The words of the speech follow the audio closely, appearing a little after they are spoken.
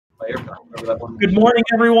Good morning,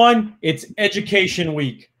 everyone. It's Education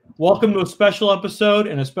Week. Welcome to a special episode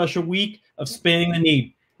and a special week of Spanning the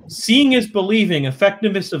Need. Seeing is believing,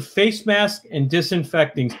 effectiveness of face masks and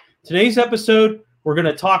disinfecting. Today's episode, we're going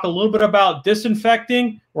to talk a little bit about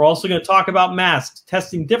disinfecting. We're also going to talk about masks,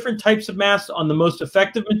 testing different types of masks on the most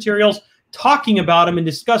effective materials, talking about them and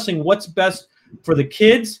discussing what's best for the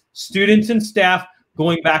kids, students, and staff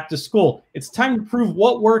going back to school. It's time to prove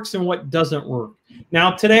what works and what doesn't work.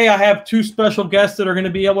 Now, today I have two special guests that are going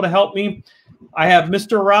to be able to help me. I have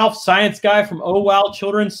Mr. Ralf, science guy from OWOW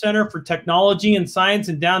Children's Center for Technology and Science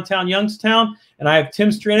in downtown Youngstown. And I have Tim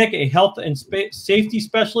Styranec, a health and safety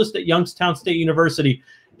specialist at Youngstown State University.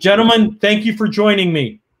 Gentlemen, thank you for joining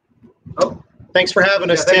me. Oh, thanks for having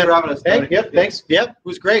us, Tim. Thanks for having us. Hey, yep, thanks. Yep, it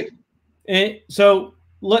was great. And so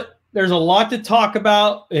there's a lot to talk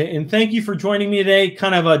about, and thank you for joining me today.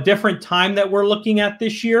 Kind of a different time that we're looking at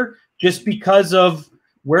this year, just because of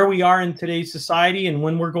where we are in today's society and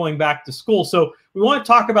when we're going back to school. So we want to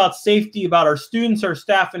talk about safety, about our students, our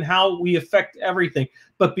staff, and how we affect everything.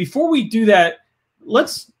 But before we do that,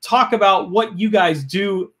 let's talk about what you guys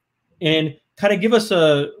do and kind of give us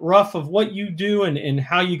a rough of what you do and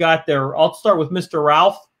how you got there. I'll start with Mr.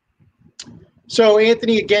 Ralf. So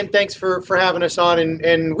Anthony, again, thanks for having us on.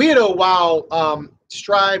 And we at OWOW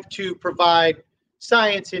strive to provide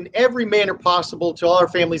science in every manner possible to all our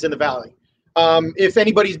families in the Valley. If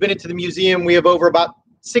anybody's been into the museum, we have over about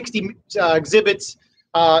 60 exhibits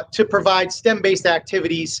to provide STEM-based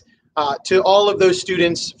activities to all of those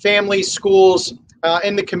students, families, schools,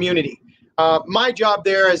 and the community. My job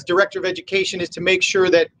there as Director of Education is to make sure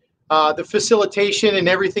that the facilitation and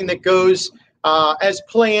everything that goes as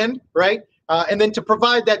planned, right? And then to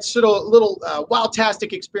provide that sort of little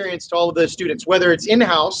wow-tastic experience to all of those students, whether it's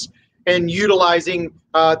in-house and utilizing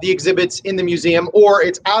the exhibits in the museum, or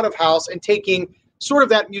it's out of house and taking sort of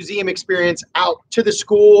that museum experience out to the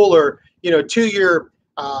school or, you know, to your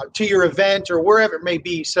event or wherever it may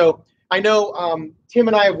be. So I know Tim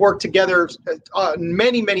and I have worked together on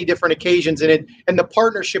many different occasions, and the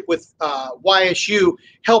partnership with YSU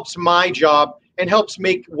helps my job and helps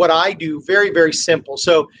make what I do very simple.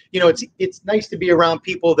 So, you know, it's nice to be around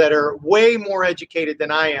people that are way more educated than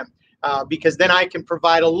I am, because then I can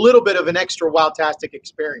provide a little bit of an extra wow-tastic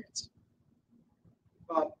experience.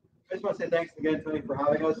 I just want to say thanks again, Tony, for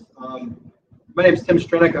having us. My name is Tim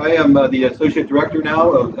Styranec. I am the Associate Director now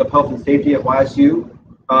of Health and Safety at YSU.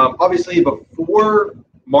 Obviously, before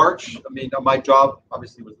March, I mean, my job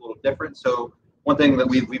obviously was a little different. So one thing that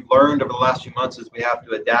we've learned over the last few months is we have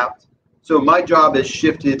to adapt. So my job has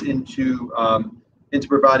shifted into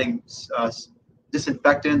providing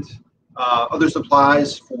disinfectant, other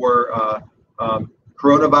supplies for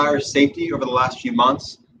coronavirus safety over the last few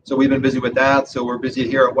months. So we've been busy with that. So we're busy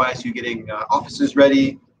here at YSU getting offices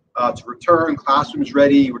ready to return, classrooms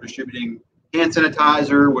ready. We're distributing hand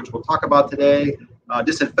sanitizer, which we'll talk about today,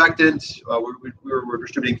 disinfectant. We're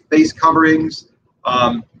distributing face coverings.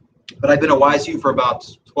 But I've been at YSU for about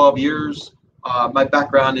 12 years. My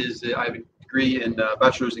background is I have a degree in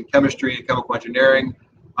bachelor's in chemistry and chemical engineering.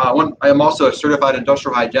 I am also a certified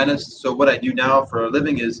industrial hygienist. So what I do now for a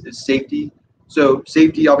living is safety. So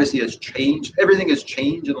safety obviously has changed. Everything has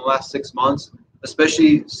changed in the last 6 months,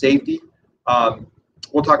 especially safety.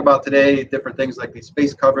 We'll talk about today different things like these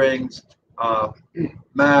face coverings,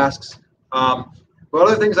 masks. But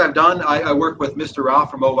other things I've done, I work with Mr.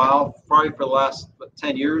 Ralf from OWOW probably for the last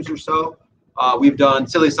 10 years or so. We've done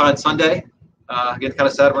Silly Science Sunday. Again, kind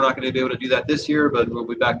of sad we're not going to be able to do that this year, but we'll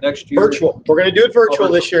be back next year. Virtual. We're going to do it virtual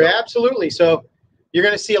this year. Absolutely. So you're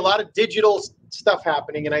going to see a lot of digital stuff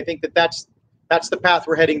happening, and I think that's the path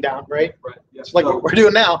we're heading down, right? Right. Yes. It's like what we're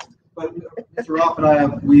doing now. But Mr. Ralf and I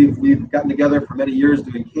we've gotten together for many years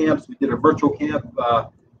doing camps. We did a virtual camp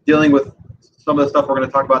dealing with some of the stuff we're going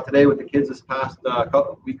to talk about today with the kids this past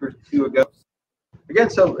week or two ago. Again,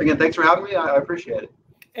 thanks for having me. I appreciate it.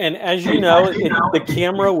 And as you know, the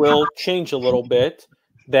camera will change a little bit.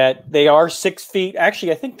 That they are 6 feet.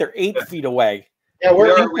 Actually, I think they're 8 feet away. Yeah,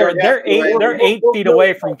 they're 8 feet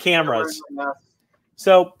away from cameras.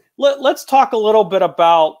 So let's talk a little bit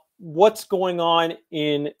about what's going on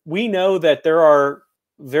we know that there are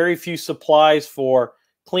very few supplies for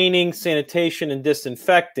cleaning, sanitation, and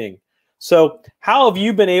disinfecting. So how have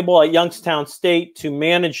you been able at Youngstown State to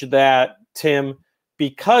manage that, Tim,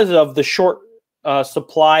 because of the short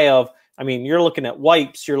supply of, I mean, you're looking at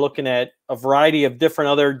wipes, you're looking at a variety of different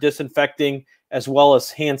other disinfecting as well as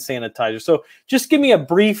hand sanitizer. So just give me a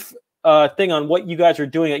brief thing on what you guys are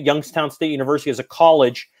doing at Youngstown State University as a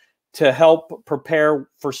college to help prepare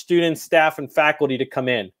for students, staff, and faculty to come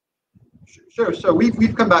in. Sure. So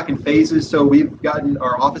we've come back in phases. So we've gotten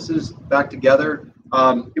our offices back together.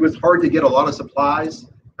 It was hard to get a lot of supplies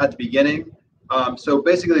at the beginning. So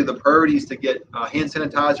basically the priority is to get hand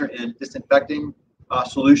sanitizer and disinfecting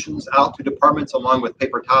solutions out to departments along with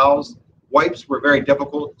paper towels. Wipes were very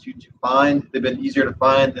difficult to find. They've been easier to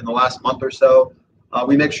find in the last month or so.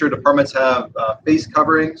 We make sure departments have face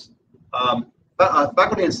coverings.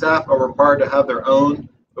 Faculty and staff are required to have their own,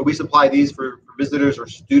 but we supply these for visitors or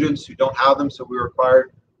students who don't have them, so we're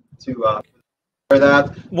required to wear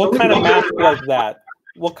that. What kind of mask was that?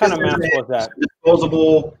 What kind of mask was that?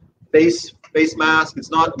 Disposable face mask. It's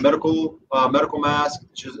not a medical mask.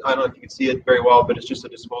 It's just, I don't know if you can see it very well, but it's just a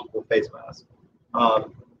disposable face mask.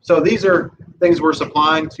 So these are things we're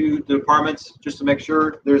supplying to the departments just to make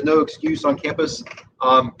sure there's no excuse on campus.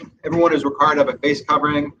 Everyone is required to have a face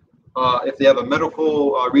covering. If they have a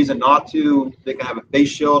medical reason not to, they can have a face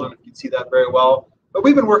shield, and you can see that very well. But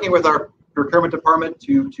we've been working with our procurement department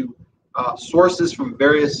to source this from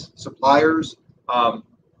various suppliers.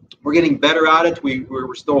 We're getting better at it.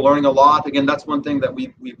 We're still learning a lot. Again, that's one thing that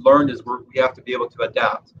we've learned is we have to be able to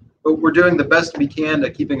adapt. But we're doing the best we can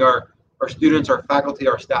at keeping our students, our faculty,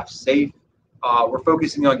 our staff safe. We're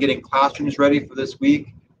focusing on getting classrooms ready for this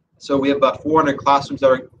week. So we have about 400 classrooms that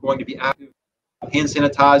are going to be active. Hand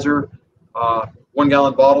sanitizer, 1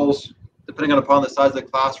 gallon bottles. Depending upon the size of the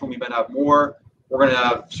classroom, we might have more. We're going to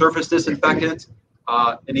have surface disinfectant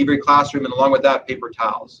in every classroom, and along with that, paper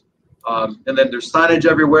towels. And then there's signage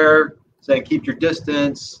everywhere saying keep your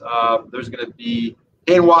distance. There's going to be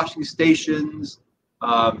hand washing stations.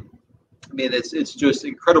 I mean, it's just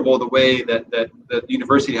incredible the way that the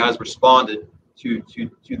university has responded to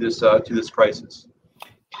this crisis.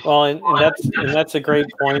 Well, and that's a great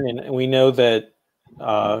point, and we know that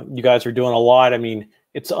you guys are doing a lot. I mean,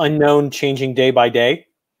 it's unknown, changing day by day.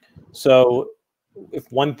 So if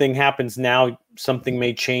one thing happens now, something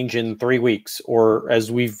may change in 3 weeks, or as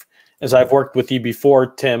I've worked with you before,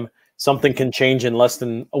 Tim, something can change in less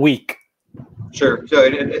than a week. Sure. So,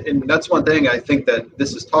 and that's one thing I think that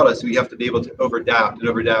this has taught us. We have to be able to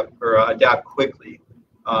adapt quickly.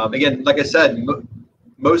 Again, like I said,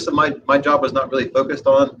 most of my job was not really focused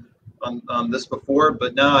on this before,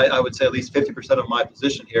 but now I would say at least 50% of my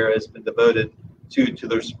position here has been devoted to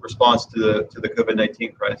the response to the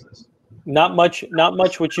COVID-19 crisis. Not much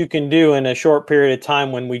what you can do in a short period of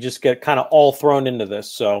time when we just get kind of all thrown into this.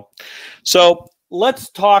 So let's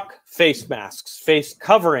talk face masks, face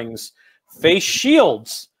coverings, face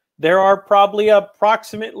shields. There are probably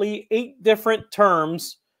approximately 8 different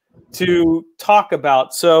terms to talk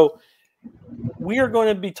about. So we are going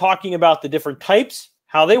to be talking about the different types,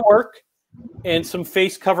 how they work, and some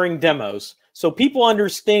face covering demos. So people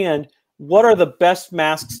understand what are the best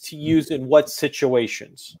masks to use in what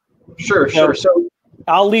situations. Sure. So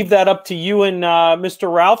I'll leave that up to you and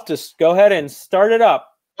Mr. Ralph. Just go ahead and start it up.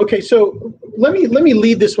 Okay, so let me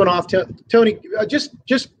lead this one off, Tony.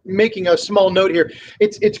 Just making a small note here.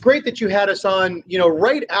 It's great that you had us on.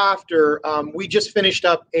 Right after we just finished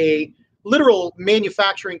up a literal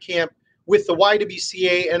manufacturing camp with the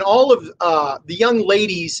YWCA and all of the young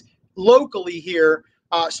ladies locally here,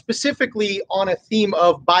 specifically on a theme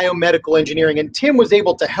of biomedical engineering. And Tim was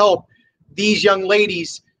able to help these young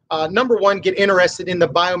ladies. Number one, get interested in the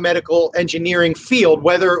biomedical engineering field,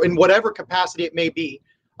 whether in whatever capacity it may be.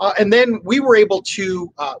 And then we were able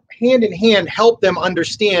to hand in hand help them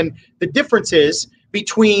understand the differences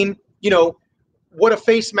between, what a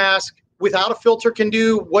face mask without a filter can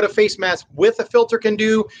do, what a face mask with a filter can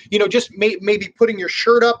do, just maybe putting your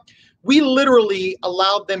shirt up. We literally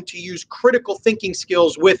allowed them to use critical thinking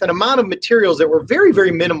skills with an amount of materials that were very,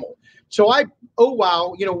 very minimal. So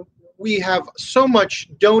wow, we have so much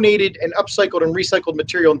donated and upcycled and recycled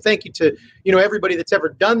material. And thank you to, everybody that's ever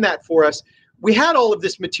done that for us. We had all of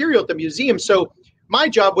this material at the museum. So my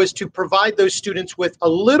job was to provide those students with a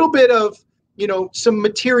little bit of, some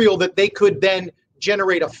material that they could then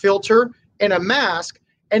generate a filter and a mask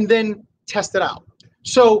and then test it out.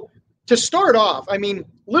 So to start off, I mean,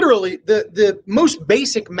 literally the most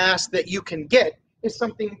basic mask that you can get is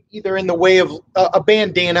something either in the way of a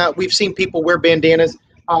bandana. We've seen people wear bandanas.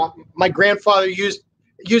 My grandfather used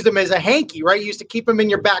them as a hanky, right? You used to keep them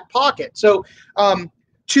in your back pocket. So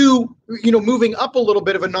to, moving up a little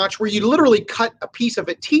bit of a notch where you literally cut a piece of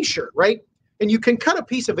a t-shirt, right? And you can cut a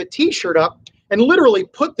piece of a t-shirt up and literally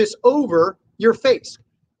put this over your face.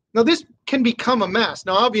 Now this can become a mask.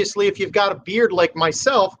 Now, obviously, if you've got a beard like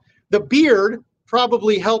myself, the beard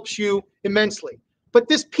probably helps you immensely. But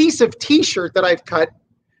this piece of t-shirt that I've cut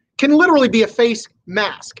can literally be a face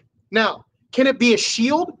mask. Now, can it be a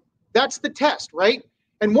shield? That's the test, right?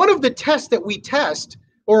 And one of the tests that we test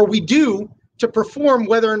or we do to perform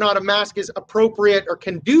whether or not a mask is appropriate or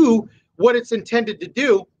can do what it's intended to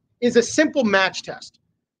do is a simple match test.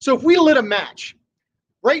 So if we lit a match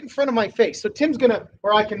right in front of my face, so Tim's gonna,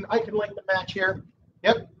 or I can light the match here.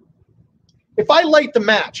 Yep. If I light the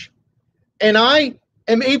match and I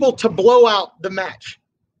am able to blow out the match,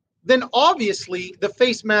 then obviously the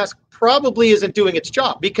face mask probably isn't doing its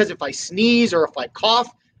job, because if I sneeze or if I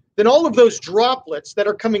cough, then all of those droplets that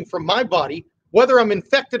are coming from my body, whether I'm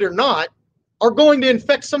infected or not, are going to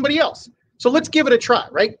infect somebody else. So let's give it a try,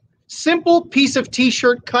 right? Simple piece of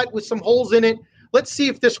t-shirt cut with some holes in it. Let's see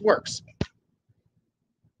if this works.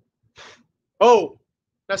 Oh,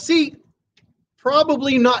 now see,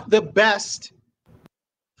 probably not the best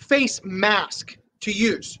face mask to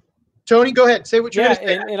use. Tony, go ahead. Say what you're going to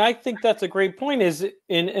say. And I think that's a great point.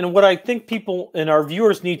 And what I think people and our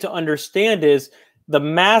viewers need to understand is the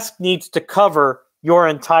mask needs to cover your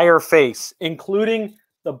entire face, including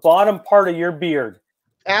the bottom part of your beard.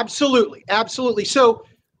 Absolutely. Absolutely. So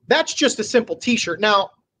that's just a simple t-shirt.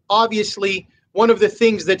 Now, obviously, one of the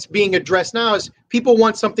things that's being addressed now is people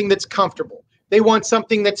want something that's comfortable. They want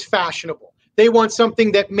something that's fashionable. They want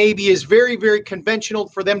something that maybe is very, very conventional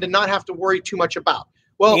for them to not have to worry too much about.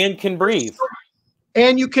 Well, and can breathe.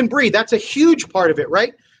 And you can breathe. That's a huge part of it,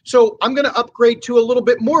 right? So I'm going to upgrade to a little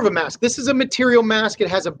bit more of a mask. This is a material mask. It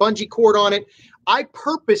has a bungee cord on it. I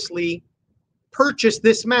purposely purchased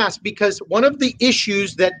this mask because one of the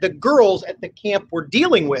issues that the girls at the camp were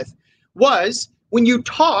dealing with was when you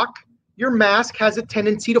talk, your mask has a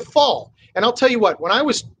tendency to fall. And I'll tell you what, when I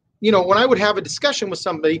was, when I would have a discussion with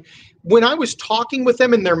somebody, when I was talking with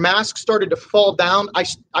them and their mask started to fall down,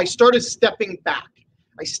 I started stepping back.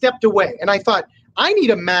 I stepped away and I thought, I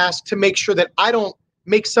need a mask to make sure that I don't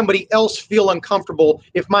make somebody else feel uncomfortable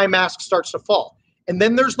if my mask starts to fall. And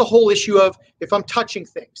then there's the whole issue of if I'm touching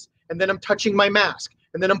things and then I'm touching my mask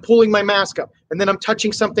and then I'm pulling my mask up and then I'm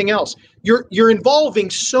touching something else. You're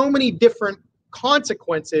involving so many different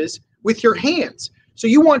consequences with your hands. So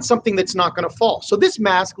you want something that's not going to fall. So this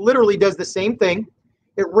mask literally does the same thing.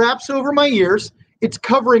 It wraps over my ears. It's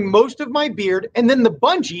covering most of my beard. And then the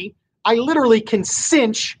bungee, I literally can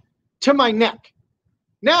cinch to my neck.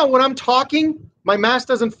 Now, when I'm talking, my mask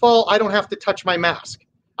doesn't fall. I don't have to touch my mask.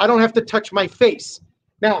 I don't have to touch my face.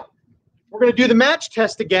 Now, we're going to do the match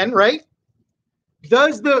test again, right?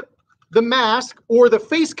 Does the mask or the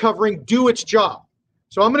face covering do its job?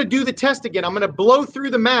 So I'm going to do the test again. I'm going to blow through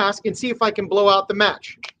the mask and see if I can blow out the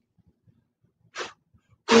match.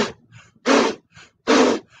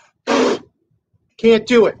 Can't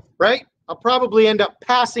do it, right? I'll probably end up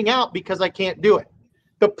passing out because I can't do it.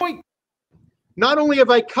 The point, not only have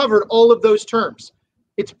I covered all of those terms,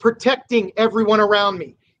 it's protecting everyone around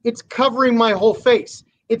me. It's covering my whole face.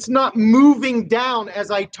 It's not moving down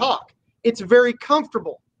as I talk. It's very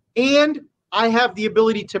comfortable. And I have the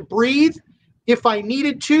ability to breathe if I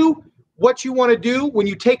needed to. What you want to do when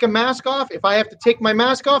you take a mask off, if I have to take my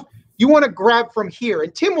mask off, you want to grab from here.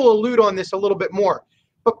 And Tim will allude on this a little bit more.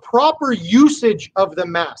 But proper usage of the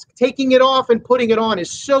mask, taking it off and putting it on,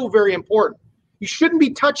 is so very important. You shouldn't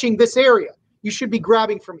be touching this area. You should be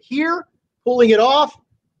grabbing from here, pulling it off,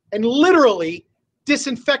 and literally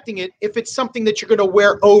disinfecting it if it's something that you're going to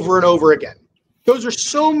wear over and over again. Those are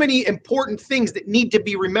so many important things that need to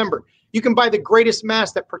be remembered. You can buy the greatest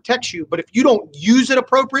mask that protects you, but if you don't use it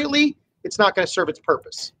appropriately, it's not going to serve its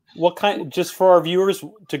purpose. What kind, just for our viewers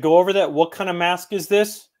to go over that, what kind of mask is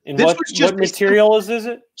this? And what material is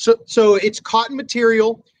it? So it's cotton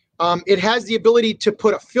material. It has the ability to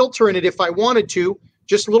put a filter in it if I wanted to,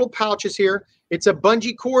 just little pouches here. It's a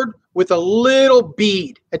bungee cord with a little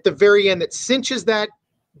bead at the very end that cinches that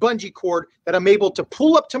bungee cord that I'm able to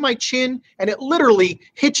pull up to my chin, and it literally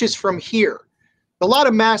hitches from here. A lot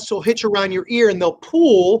of masks will hitch around your ear and they'll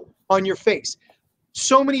pull on your face.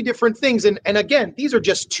 So many different things. And again, these are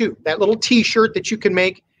just two. That little t-shirt that you can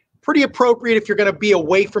make, pretty appropriate if you're going to be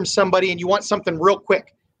away from somebody and you want something real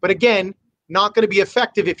quick. But again, not going to be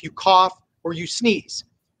effective if you cough or you sneeze.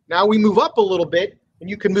 Now we move up a little bit and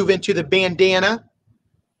you can move into the bandana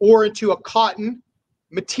or into a cotton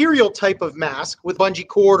material type of mask with bungee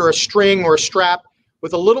cord or a string or a strap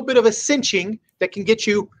with a little bit of a cinching that can get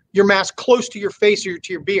you your mask close to your face or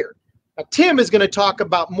to your beard. Now, Tim is going to talk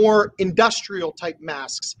about more industrial type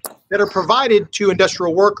masks that are provided to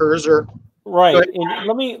industrial workers or right. And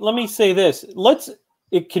let me say this.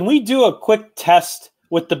 Can we do a quick test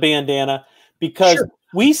with the bandana? Because sure.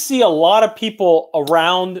 We see a lot of people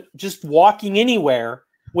around just walking anywhere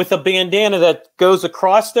with a bandana that goes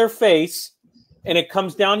across their face and it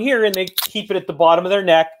comes down here and they keep it at the bottom of their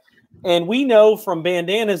neck. And we know from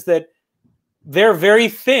bandanas that they're very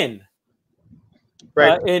thin.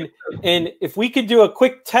 Right. And if we could do a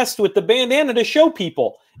quick test with the bandana to show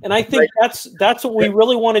people, and I think that's what we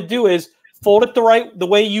really want to do is fold it the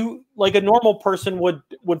way you like a normal person would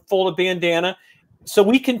fold a bandana, so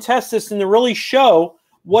we can test this and to really show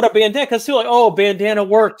what a bandana. Because they're like, oh, bandana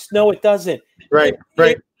works. No, it doesn't. Right.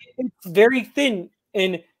 It's very thin.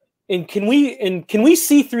 And can we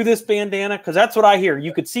see through this bandana? Because that's what I hear.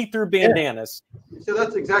 You could see through bandanas. So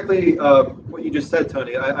that's exactly what you just said,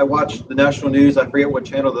 Tony. I watched the national news. I forget what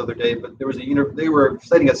channel the other day, but there was they were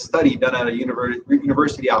citing a study done at a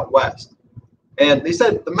university out west, and they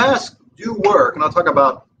said the masks do work. And I'll talk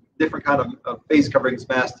about different kind of face coverings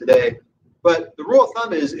masks today. But the rule of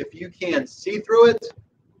thumb is if you can see through it,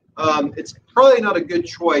 it's probably not a good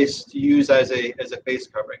choice to use as a face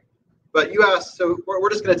covering. But you asked, so we're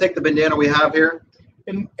just going to take the bandana we have here.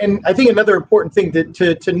 And I think another important thing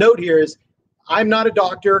to note here is I'm not a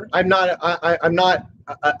doctor. I'm not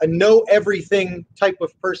a know everything type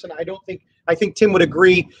of person. I think Tim would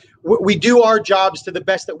agree. We do our jobs to the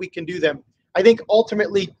best that we can do them. I think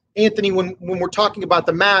ultimately, Anthony, when we're talking about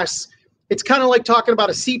the masks, it's kind of like talking about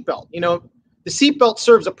a seatbelt. You know, the seatbelt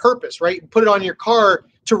serves a purpose, right? Put it on your car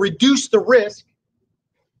to reduce the risk.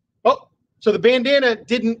 Oh, so the bandana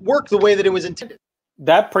didn't work the way that it was intended.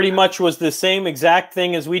 That pretty much was the same exact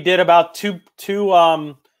thing as we did about two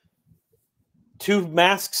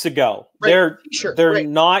masks ago. Right. They're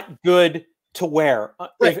not good to wear.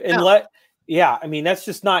 Yeah, I mean, that's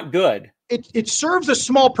just not good. It serves a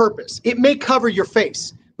small purpose. It may cover your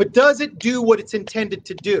face, but does it do what it's intended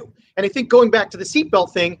to do? And I think going back to the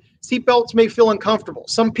seatbelt thing, seatbelts may feel uncomfortable.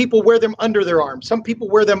 Some people wear them under their arm. Some people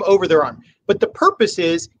wear them over their arm. But the purpose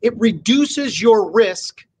is it reduces your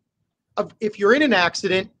risk of, if you're in an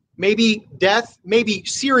accident, maybe death, maybe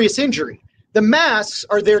serious injury. The masks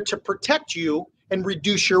are there to protect you and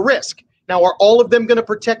reduce your risk. Now, are all of them going to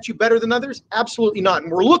protect you better than others? Absolutely not.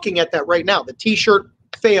 And we're looking at that right now. The t-shirt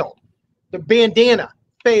failed. The bandana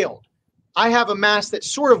failed. I have a mask that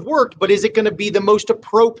sort of worked, but is it going to be the most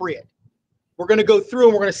appropriate? We're going to go through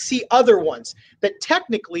and we're going to see other ones that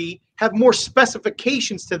technically have more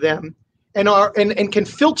specifications to them and can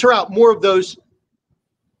filter out more of those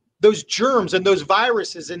germs and those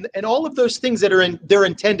viruses and all of those things that they're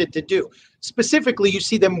intended to do. Specifically, you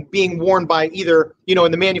see them being worn by either,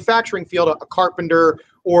 in the manufacturing field, a carpenter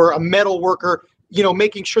or a metal worker,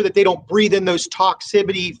 making sure that they don't breathe in those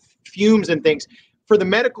toxicity fumes and things. For the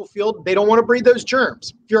medical field, they don't want to breathe those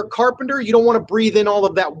germs. If you're a carpenter, you don't want to breathe in all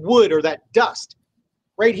of that wood or that dust.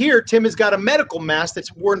 Right here, Tim has got a medical mask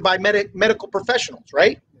that's worn by medical professionals,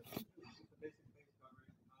 right?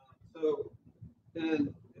 So,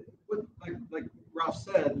 like Ralph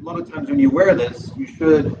said, a lot of times when you wear this, you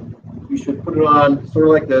should put it on sort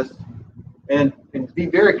of like this, and be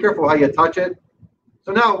very careful how you touch it.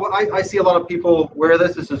 So now I see a lot of people wear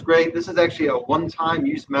this. This is great. This is actually a one-time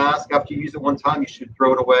use mask. After you use it one time, you should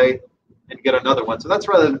throw it away and get another one. So that's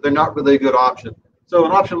rather, they're not really a good option. So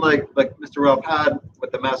an option like Mr. Ralph had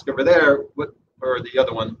with the mask over there, or the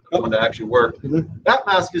other one, the one that actually worked, that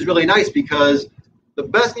mask is really nice because the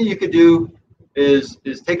best thing you could do is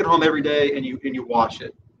take it home every day and you wash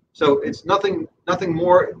it. So it's nothing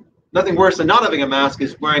worse than not having a mask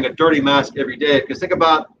is wearing a dirty mask every day. Because think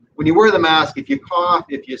about when you wear the mask, if you cough,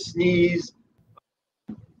 if you sneeze,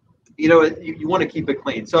 you want to keep it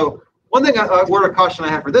clean. So one thing, a word of caution I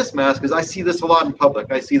have for this mask is I see this a lot in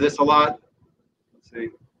public. I see this a lot. I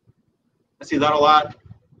see that a lot.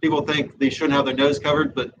 People think they shouldn't have their nose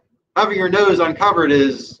covered, but having your nose uncovered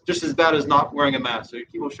is just as bad as not wearing a mask. So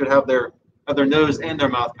people should have their nose and their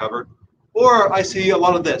mouth covered. Or I see a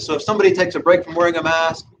lot of this. So if somebody takes a break from wearing a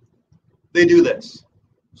mask, they do this.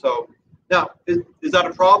 So now, is that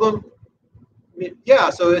a problem? I mean, yeah,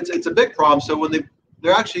 so it's a big problem. So when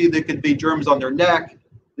there could be germs on their neck,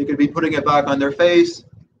 they could be putting it back on their face,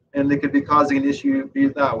 and they could be causing an issue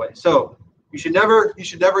that way. So you should never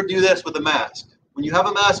do this with a mask. When you have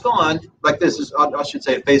a mask on, like this is, I should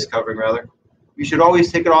say a face covering rather, you should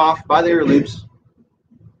always take it off by the ear loops.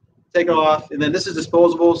 Take it off, and then this is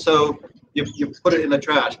disposable, so you put it in the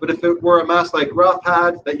trash. But if it were a mask like Ralph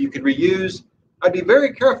had that you could reuse, I'd be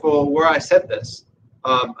very careful where I set this.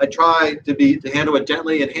 I try to handle it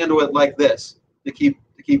gently and handle it like this to keep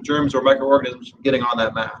germs or microorganisms from getting on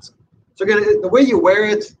that mask. So again, the way you wear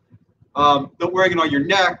it, not wearing it on your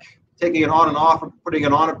neck, taking it on and off, putting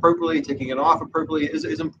it on appropriately, taking it off appropriately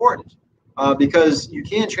is important because you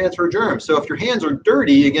can transfer germs. So if your hands are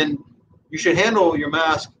dirty, again, you should handle your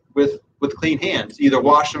mask with clean hands. Either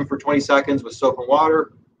wash them for 20 seconds with soap and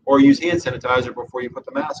water, or use hand sanitizer before you put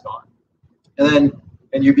the mask on.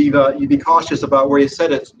 And you be cautious about where you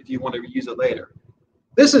set it if you want to reuse it later.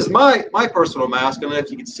 this is my personal mask. I don't know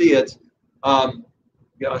if you can see it.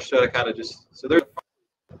 Yeah, I'll show it kind of just, so there's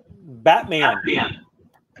Batman.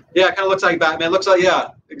 Yeah, it kind of looks like Batman. Looks like, yeah,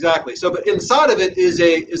 exactly. So, but inside of it is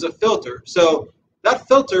a filter. So that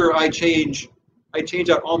filter I change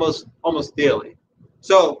out almost daily.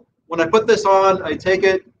 So when I put this on, I take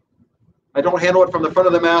it. I don't handle it from the front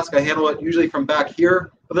of the mask. I handle it usually from back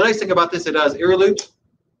here. But the nice thing about this, it has ear loops.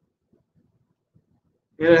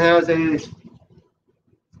 And it has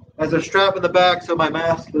a strap in the back, so my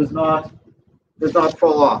mask does not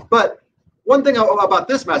fall off. But one thing about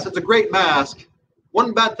this mask, it's a great mask.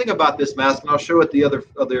 One bad thing about this mask, and I'll show it the other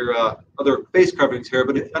face coverings here,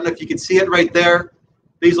 but I don't know if you can see it right there,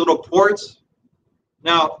 these little ports.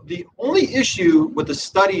 Now, the only issue with the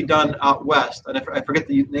study done out west, and I forget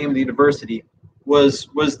the name of the university, was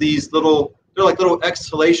these little, they're like little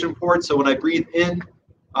exhalation ports. So when I breathe in,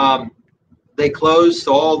 they close,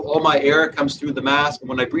 so all my air comes through the mask, and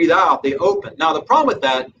when I breathe out, they open. Now, the problem with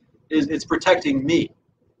that is it's protecting me,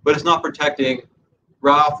 but it's not protecting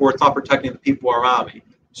Ralph, or it's not protecting the people around me.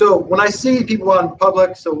 So when I see people out in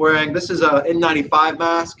public, so wearing, this is a N95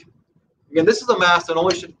 mask. Again, this is a mask that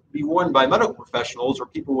only should be worn by medical professionals or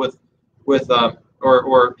people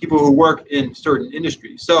or people who work in certain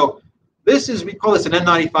industries. So this is, we call this an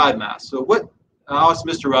N95 mask. So what, I'll ask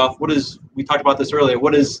Mr. Ralph, we talked about this earlier,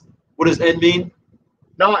 what does N mean?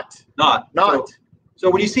 Not. So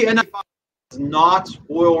when you see N95, it's not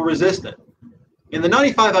oil resistant. And the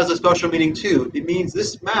 95 has a special meaning too. It means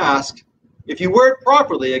this mask, if you wear it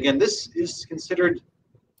properly, again, this is considered,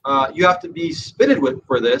 you have to be fitted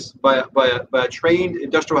for this by a trained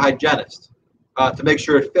industrial hygienist to make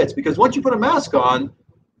sure it fits. Because once you put a mask on,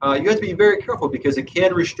 you have to be very careful because it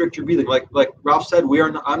can restrict your breathing. Like Ralph said,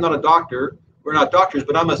 I'm not a doctor. We're not doctors,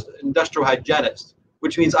 but I'm an industrial hygienist,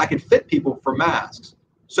 which means I can fit people for masks.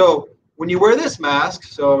 So when you wear this mask,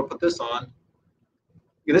 so I'll put this on.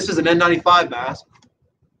 This is an N95 mask.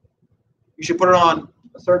 You should put it on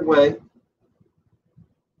a certain way,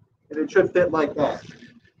 and it should fit like that.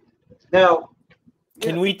 Now,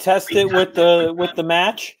 can we test it with the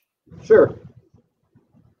match? Sure.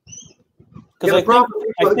 Because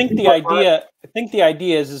I think the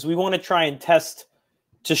idea is we want to try and test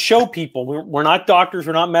to show people we're not doctors,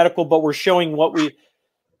 we're not medical, but we're showing what we.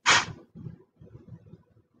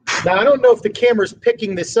 Now I don't know if the camera's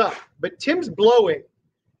picking this up, but Tim's blowing.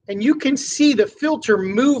 And you can see the filter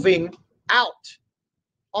moving out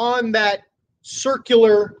on that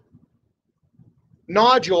circular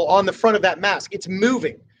nodule on the front of that mask. It's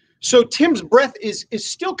moving. So Tim's breath is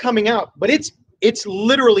still coming out, but it's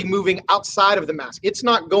literally moving outside of the mask. It's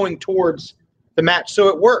not going towards the match. So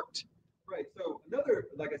it worked. Right. So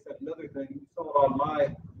like I said, another thing you saw on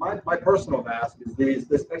my personal mask is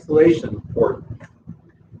this exhalation port.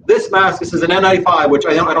 This mask, this is an N95, which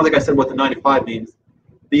I don't think I said what the 95 means.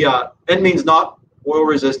 The N means not oil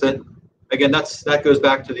resistant. Again, that goes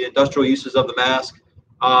back to the industrial uses of the mask.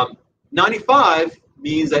 95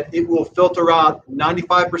 means that it will filter out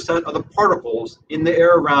 95% of the particles in the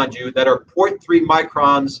air around you that are 0.3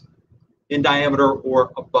 microns in diameter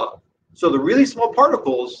or above. So the really small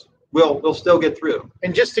particles will still get through.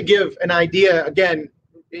 And just to give an idea, again,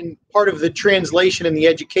 in part of the translation and the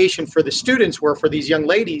education for the students for these young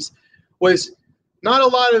ladies was not a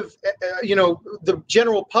lot of, the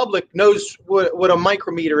general public knows what a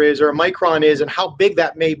micrometer is or a micron is and how big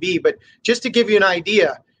that may be. But just to give you an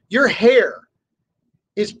idea, your hair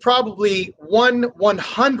is probably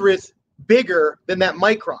 1/100th bigger than that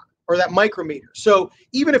micron or that micrometer. So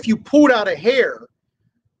even if you pulled out a hair,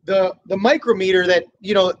 the micrometer that,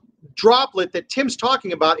 droplet that Tim's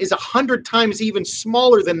talking about is 100 times even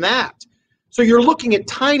smaller than that. So you're looking at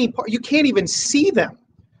tiny parts. You can't even see them.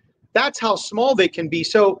 That's how small they can be.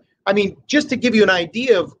 So, I mean, just to give you an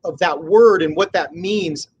idea of that word and what that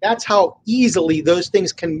means, that's how easily those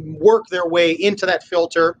things can work their way into that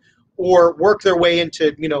filter or work their way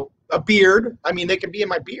into, a beard. I mean, they can be in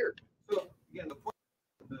my beard. So, again, the point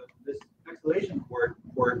of this exhalation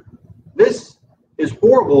port, this is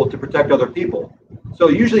horrible to protect other people. So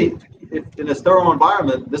usually, if in a sterile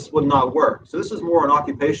environment, this would not work. So this is more an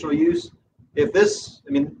occupational use. If this,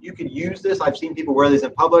 you can use this. I've seen people wear these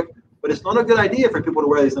in public, but it's not a good idea for people to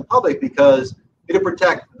wear these in public because it'll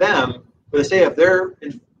protect them. But say if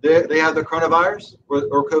they have the coronavirus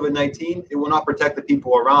or COVID-19, it will not protect the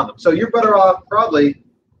people around them. So you're better off probably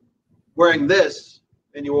wearing this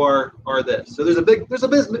than you are this. So there's a big,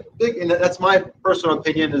 and that's my personal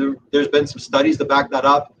opinion. There's been some studies to back that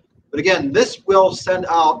up. But again, this will send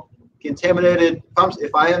out contaminated pumps.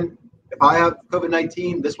 If I have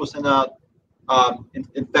COVID-19, this will send out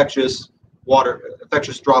infectious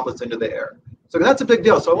droplets into the air. So that's a big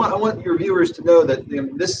deal. So I want your viewers to know that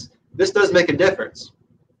this does make a difference.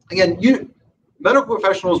 Again, medical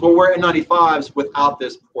professionals will wear N95s without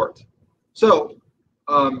this port. So,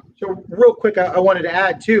 so real quick, I wanted to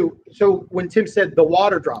add too. So when Tim said the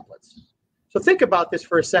water droplets, so think about this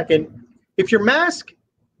for a second. If your mask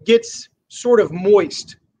gets sort of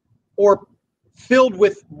moist or filled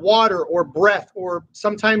with water or breath, or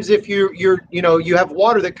sometimes if you have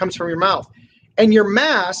water that comes from your mouth, and your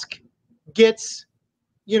mask gets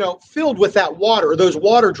filled with that water or those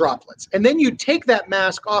water droplets, and then you take that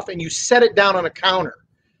mask off and you set it down on a counter.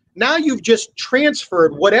 Now you've just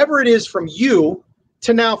transferred whatever it is from you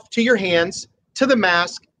to your hands, to the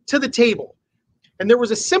mask, to the table. And there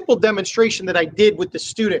was a simple demonstration that I did with the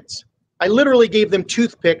students. I literally gave them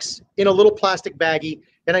toothpicks in a little plastic baggie,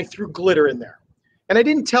 and I threw glitter in there. And I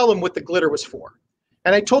didn't tell them what the glitter was for.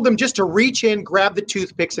 And I told them just to reach in, grab the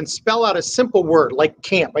toothpicks, and spell out a simple word like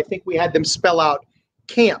camp. I think we had them spell out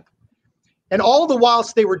camp. And all the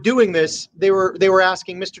whilst they were doing this, they were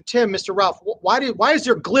asking, Mr. Tim, Mr. Ralph, why is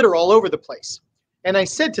there glitter all over the place? And I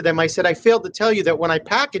said to them, I said, I failed to tell you that when I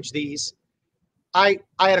packaged these, I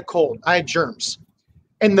had a cold, I had germs.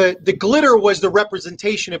 And the glitter was the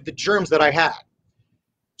representation of the germs that I had.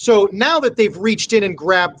 So now that they've reached in and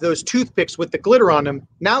grabbed those toothpicks with the glitter on them,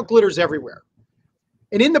 now glitter's everywhere.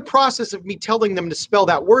 And in the process of me telling them to spell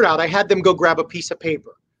that word out, I had them go grab a piece of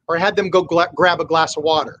paper, or I had them go grab a glass of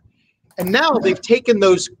water. And now they've taken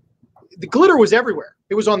the glitter was everywhere.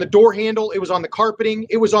 It was on the door handle. It was on the carpeting.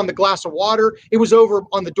 It was on the glass of water. It was over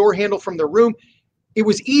on the door handle from their room. It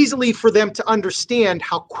was easily for them to understand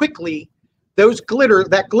how quickly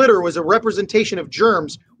that glitter was a representation of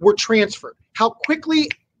germs were transferred. How quickly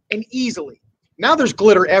and easily. Now there's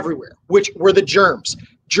glitter everywhere, which were the germs.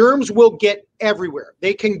 Germs will get everywhere.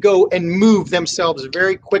 They can go and move themselves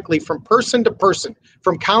very quickly from person to person,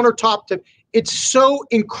 from countertop to, it's so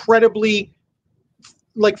incredibly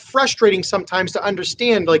frustrating sometimes to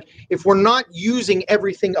understand, if we're not using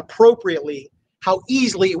everything appropriately, how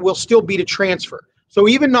easily it will still be to transfer. So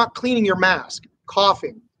even not cleaning your mask,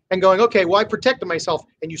 coughing, and going, okay, well, I protected myself,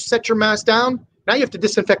 and you set your mask down, now you have to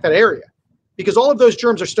disinfect that area because all of those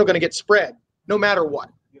germs are still going to get spread no matter what.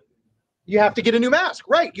 You have to get a new mask,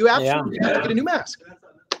 right? You absolutely have to get a new mask.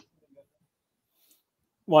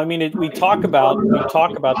 Well, I mean, we talk about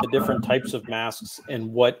the different types of masks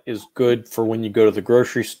and what is good for when you go to the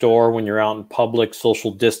grocery store, when you're out in public,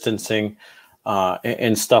 social distancing,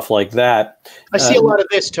 and stuff like that. I see a lot of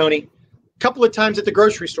this, Tony. A couple of times at the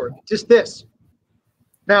grocery store, just this.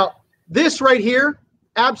 Now, this right here,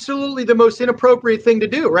 absolutely the most inappropriate thing to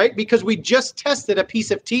do, right? Because we just tested a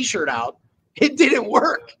piece of T-shirt out. It didn't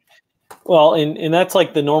work. Well, and that's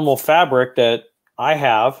like the normal fabric that I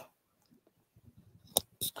have.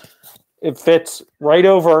 It fits right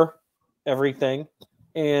over everything,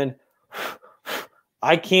 and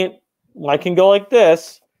I can go like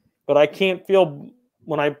this, but I can't feel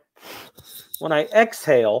when I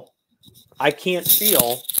exhale, I can't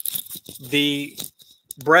feel the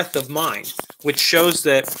breath of mine, which shows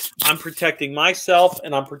that I'm protecting myself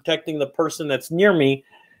and I'm protecting the person that's near me,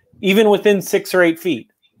 even within 6 or 8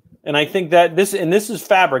 feet. And I think that this is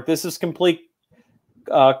fabric. This is complete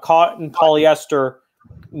cotton polyester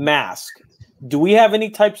mask. Do we have any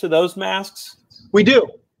types of those masks? We do.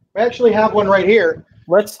 We actually have one right here.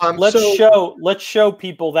 Let's show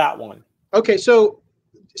people that one. Okay, so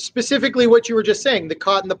specifically what you were just saying, the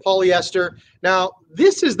cotton, the polyester. Now,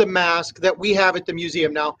 this is the mask that we have at the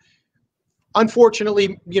museum. Now,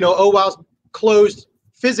 unfortunately, OWOW's closed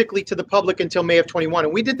physically to the public until May of 21,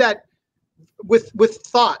 and we did that with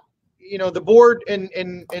thought. The board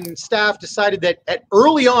and staff decided that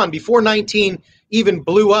early on, before 19 even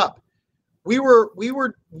blew up, we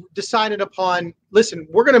were decided upon, listen,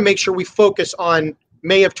 we're going to make sure we focus on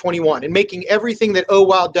May of 21 and making everything that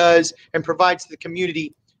OWOW does and provides to the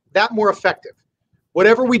community that more effective.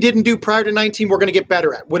 Whatever we didn't do prior to 19, we're going to get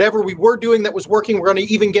better at. Whatever we were doing that was working, we're going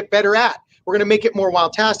to even get better at. We're going to make it more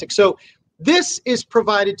wildtastic. So this is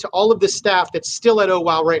provided to all of the staff that's still at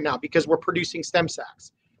OWOW right now because we're producing stem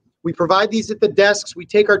sacks. We provide these at the desks. We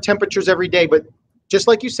take our temperatures every day, but just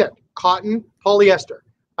like you said, cotton, polyester.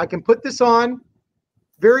 I can put this on,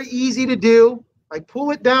 very easy to do. I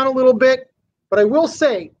pull it down a little bit, but I will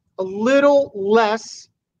say a little less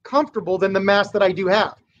comfortable than the mask that I do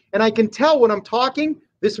have. And I can tell when I'm talking,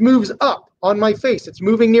 this moves up on my face. It's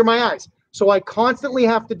moving near my eyes. So I constantly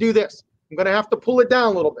have to do this. I'm going to have to pull it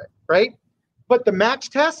down a little bit, right? But the match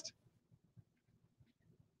test,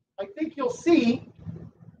 I think you'll see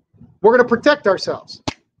we're going to protect ourselves.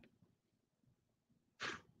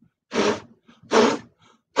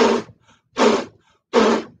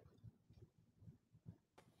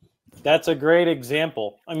 That's a great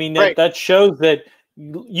example. I mean, Right. that shows that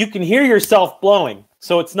you can hear yourself blowing.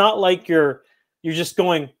 So it's not like you're just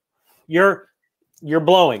going, you're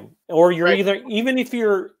blowing, or you're Right. either, even if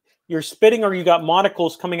you're spitting or you got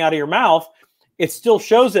monocles coming out of your mouth, it still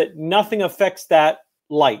shows that nothing affects that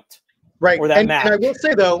light. Right. Or that and match. I will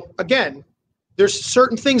say, though, again, there's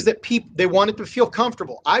certain things that they want it to feel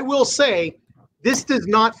comfortable. I will say this does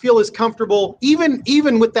not feel as comfortable, even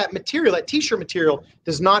with that material, that t-shirt material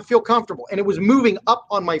does not feel comfortable. And it was moving up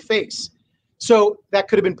on my face. So that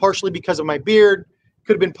could have been partially because of my beard,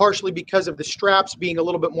 could have been partially because of the straps being a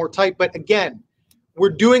little bit more tight. But again, we're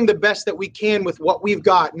doing the best that we can with what we've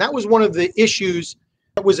got. And that was one of the issues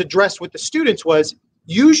that was addressed with the students, was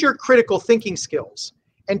use your critical thinking skills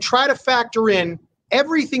and try to factor in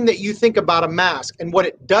everything that you think about a mask and what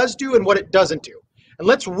it does do and what it doesn't do. And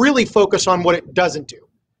let's really focus on what it doesn't do.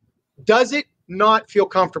 Does it not feel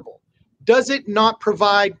comfortable? Does it not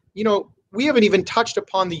provide, we haven't even touched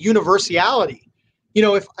upon the universality.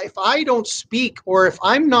 If I don't speak, or if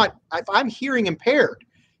I'm hearing impaired,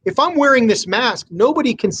 if I'm wearing this mask,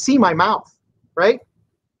 nobody can see my mouth, right?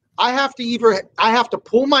 I have to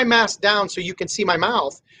pull my mask down so you can see my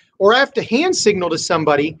mouth, or I have to hand signal to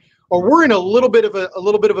somebody, or we're in a little bit of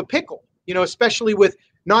a pickle, especially with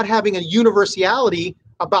not having a universality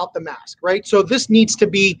about the mask, right? So this needs to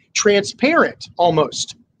be transparent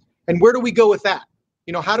almost. And where do we go with that?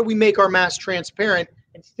 How do we make our mask transparent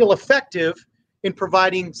and still effective in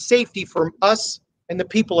providing safety for us and the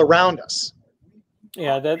people around us?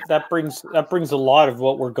 Yeah, that brings a lot of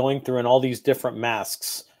what we're going through in all these different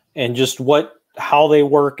masks, and just how they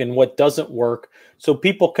work and what doesn't work, so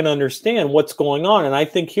people can understand what's going on. And I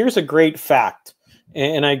think here's a great fact.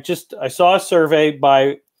 And I saw a survey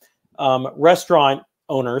by restaurant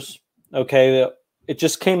owners. Okay, it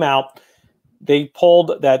just came out. They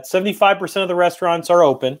polled that 75% of the restaurants are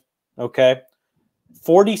open. Okay,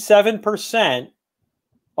 47%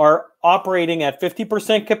 are operating at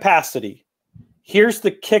 50% capacity. Here's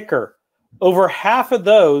the kicker: over half of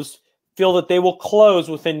those feel that they will close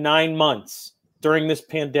within 9 months during this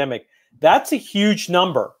pandemic. That's a huge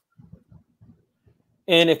number.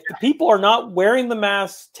 And if the people are not wearing the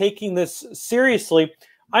masks, taking this seriously,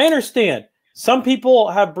 I understand. Some people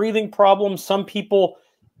have breathing problems. Some people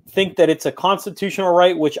think that it's a constitutional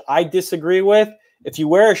right, which I disagree with. If you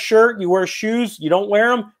wear a shirt, you wear shoes, you don't wear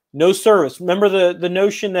them, no service. Remember the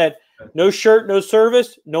notion that no shirt, no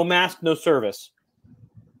service, no mask, no service.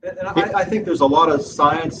 And I think there's a lot of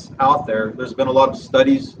science out there. There's been a lot of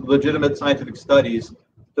studies, legitimate scientific studies,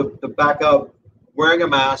 to back up wearing a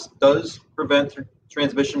mask does prevent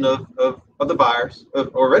transmission of the virus,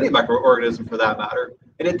 or any microorganism for that matter,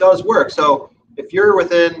 and it does work. So if you're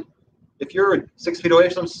 6 feet away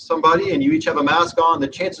from somebody and you each have a mask on, the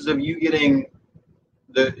chances of you getting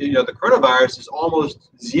the coronavirus is almost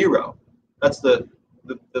zero. That's the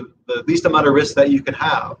least amount of risk that you can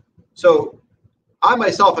have. So I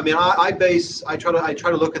myself, I try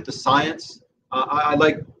to look at the science. I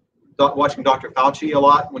like watching Dr. Fauci a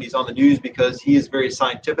lot when he's on the news, because he is very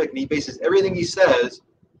scientific and he bases everything he says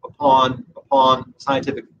upon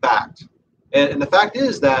scientific fact. And the fact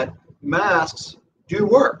is that masks do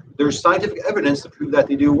work. There's scientific evidence to prove that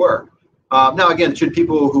they do work. Now, again, should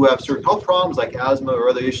people who have certain health problems like asthma or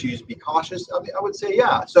other issues be cautious? I would say,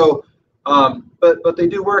 yeah. So, but they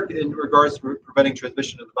do work in regards to preventing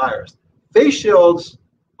transmission of the virus. Face shields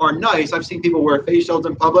are nice. I've seen people wear face shields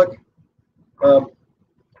in public.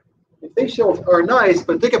 Face shields are nice,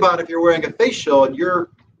 but think about if you're wearing a face shield, you're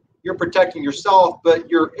protecting yourself, but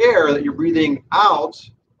your air that you're breathing out,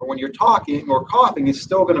 or when you're talking or coughing, is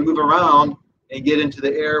still going to move around and get into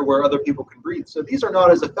the air where other people can breathe. So these are not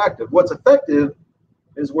as effective. What's effective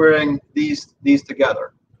is wearing these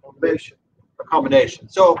together, a combination.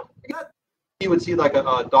 So you would see like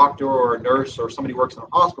a doctor or a nurse or somebody who works in a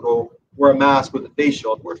hospital wear a mask with a face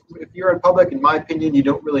shield. If you're in public, in my opinion, you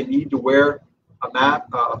don't really need to wear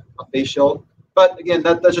a face shield. But again,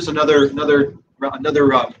 that's just another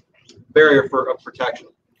barrier for protection.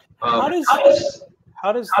 How does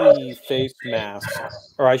the face mask,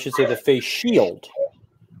 or I should say the face shield,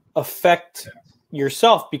 affect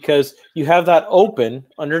yourself? Because you have that open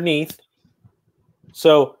underneath.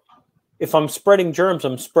 So if I'm spreading germs,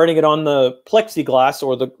 I'm spreading it on the plexiglass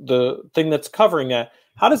or the thing that's covering it.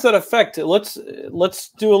 How does that affect it? Let's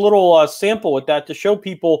do a little sample with that to show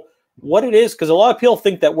people what it is, because a lot of people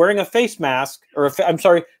think that wearing a face mask, or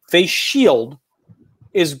face shield,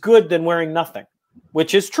 is good than wearing nothing,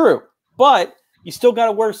 which is true. But you still got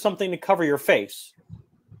to wear something to cover your face.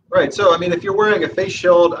 Right. So, I mean, if you're wearing a face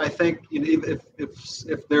shield, I think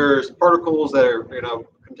if there's particles that are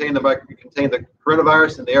contain the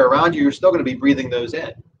coronavirus in the air around you, you're still going to be breathing those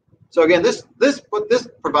in. So again, what this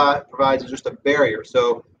provides is just a barrier.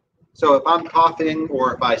 So if I'm coughing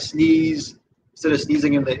or if I sneeze, instead of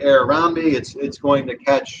sneezing in the air around me, it's going to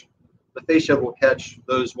catch, the face shield will catch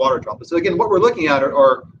those water droplets. So again, what we're looking at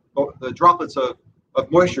are the droplets of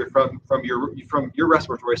moisture from your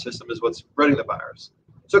respiratory system is what's spreading the virus.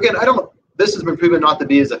 So again, this has been proven not to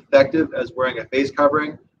be as effective as wearing a face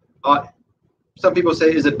covering. Some people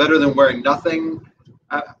say, is it better than wearing nothing?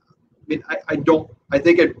 I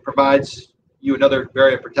think it provides you another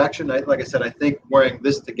area of protection. Like I said, I think wearing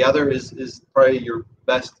this together is probably your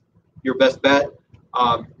best bet.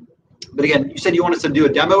 But again, you said you want us to do a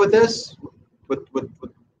demo with this.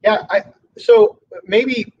 Yeah. So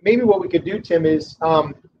maybe what we could do, Tim, is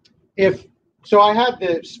I have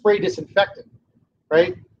the spray disinfectant,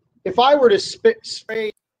 right? If I were to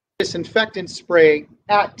spray disinfectant spray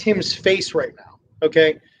at Tim's face right now,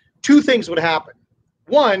 okay, two things would happen.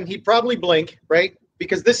 One, he'd probably blink, right?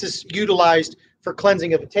 Because this is utilized for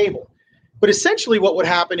cleansing of a table. But essentially what would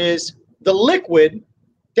happen is the liquid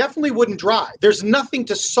definitely wouldn't dry. There's nothing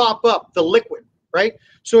to sop up the liquid, right?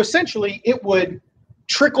 So essentially it would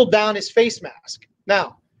trickle down his face mask.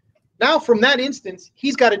 Now from that instance,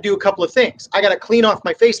 he's got to do a couple of things. I got to clean off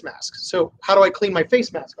my face mask. So how do I clean my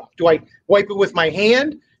face mask off? Do I wipe it with my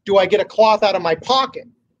hand? Do I get a cloth out of my pocket?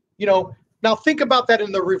 Now think about that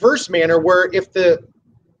in the reverse manner, where if the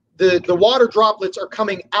water droplets are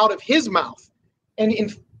coming out of his mouth and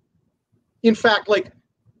in fact, like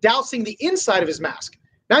dousing the inside of his mask.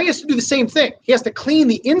 Now he has to do the same thing. He has to clean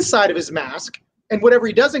the inside of his mask, and whatever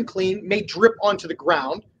he doesn't clean may drip onto the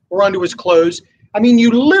ground or onto his clothes. I mean,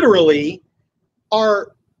 you literally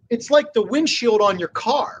it's like the windshield on your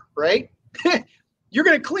car, right? You're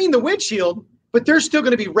going to clean the windshield, but there's still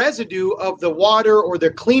going to be residue of the water or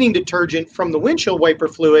the cleaning detergent from the windshield wiper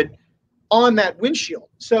fluid on that windshield.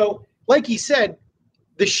 So like he said,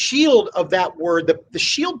 the shield of that word, the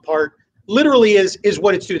shield part literally is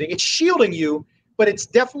what it's doing. It's shielding you, but it's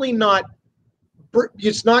definitely not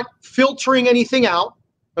filtering anything out,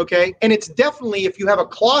 okay? And it's definitely, if you have a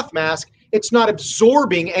cloth mask, it's not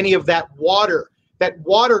absorbing any of that water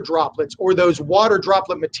droplets or those water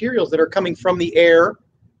droplet materials that are coming from the air,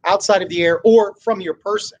 outside of the air, or from your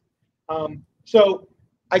person. So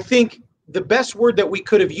I think the best word that we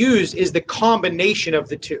could have used is the combination of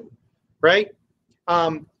the two, right?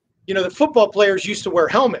 The football players used to wear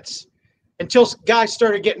helmets until guys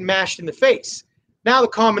started getting mashed in the face. Now the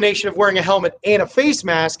combination of wearing a helmet and a face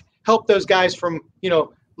mask helped those guys from,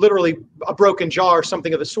 literally a broken jaw or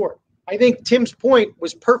something of the sort. I think Tim's point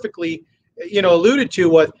was perfectly, alluded to.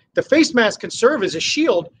 What the face mask can serve as a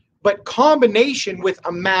shield, but combination with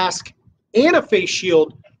a mask and a face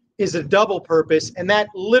shield is a double purpose, and that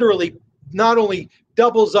literally not only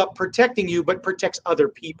doubles up protecting you, but protects other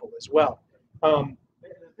people as well. The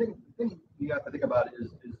thing you have to think about is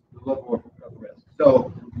the level of risk.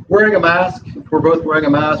 So wearing a mask, if we're both wearing a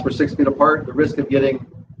mask, we're 6 feet apart, the risk of getting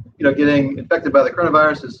infected by the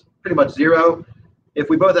coronavirus is pretty much zero. If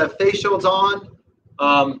we both have face shields on,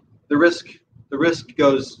 the risk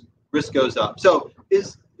goes up. So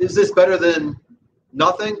is this better than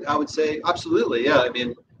nothing? I would say absolutely. Yeah, I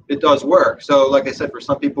mean, it does work. So like I said, for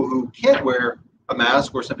some people who can't wear a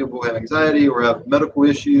mask, or some people who have anxiety or have medical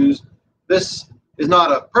issues, this is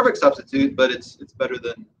not a perfect substitute, but it's better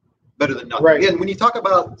than nothing. Right. Again, when you talk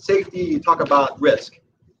about safety, you talk about risk.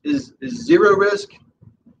 Is zero risk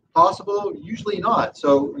possible? Usually not.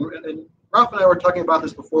 So, and Ralph and I were talking about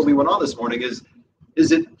this before we went on this morning. Is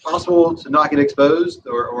it possible to not get exposed,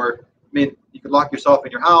 or I mean, you could lock yourself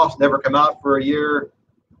in your house, never come out for a year.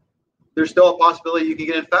 There's still a possibility you can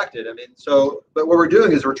get infected. I mean, but what we're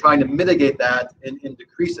doing is we're trying to mitigate that and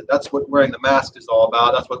decrease it. That's what wearing the mask is all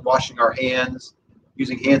about. That's what washing our hands,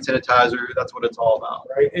 using hand sanitizer, that's what it's all about.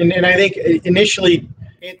 Right. And I think initially,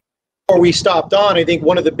 before we stopped on, I think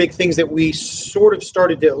one of the big things that we sort of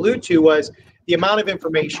started to allude to was the amount of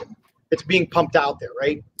information that's being pumped out there,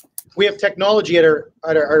 right? We have technology at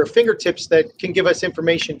our fingertips that can give us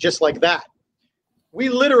information just like that. We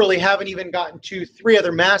literally haven't even gotten to 3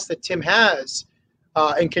 other masks that Tim has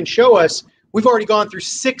and can show us. We've already gone through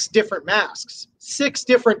 6 different masks, 6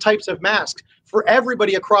 different types of masks for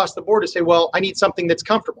everybody across the board to say, well, I need something that's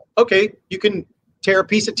comfortable. Okay, you can tear a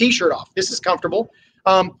piece of t-shirt off. This is comfortable.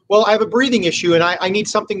 Well, I have a breathing issue and I need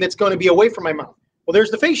something that's going to be away from my mouth. Well,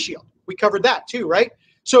 there's the face shield. We covered that too, right?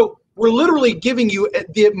 So we're literally giving you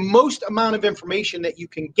the most amount of information that you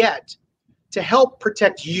can get to help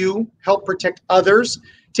protect you, help protect others,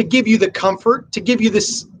 to give you the comfort, to give you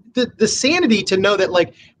the sanity to know that,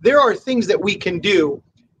 like, there are things that we can do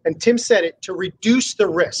and Tim said it, to reduce the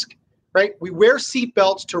risk, right? We wear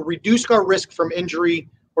seatbelts to reduce our risk from injury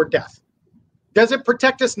or death. Does it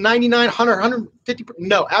protect us 99, 100, 150?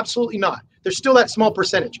 No, absolutely not. There's still that small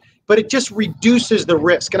percentage, but it just reduces the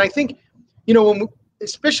risk. And I think, you know, when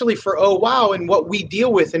especially for wow and what we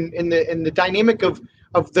deal with in the dynamic of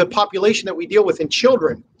the population that we deal with in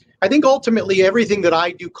children, I think ultimately everything that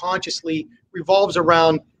I do consciously revolves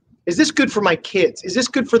around, is this good for my kids? Is this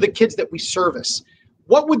good for the kids that we service?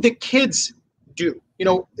 What would the kids do? You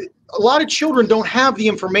know, a lot of children don't have the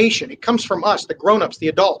information. It comes from us, the grown-ups, the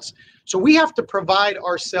adults. So we have to provide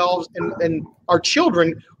ourselves and our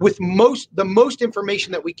children with the most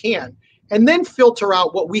information that we can, and then filter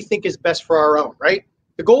out what we think is best for our own, right?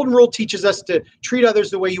 The golden rule teaches us to treat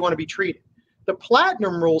others the way you want to be treated. The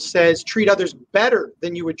platinum rule says treat others better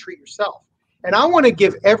than you would treat yourself. And I want to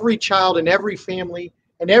give every child and every family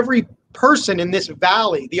and every person in this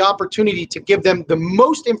valley the opportunity to give them the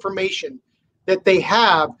most information that they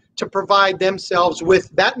have to provide themselves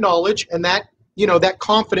with that knowledge and that, you know, that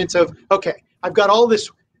confidence of, okay, I've got all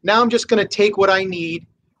this. Now I'm just going to take what I need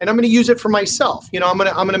and I'm going to use it for myself. You know, I'm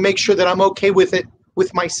going to make sure that I'm okay with it,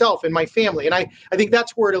 with myself and my family. And I think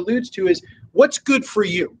that's where it alludes to is what's good for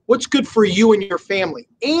you? What's good for you and your family?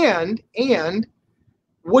 And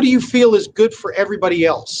what do you feel is good for everybody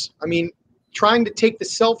else? I mean, trying to take the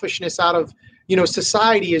selfishness out of, you know,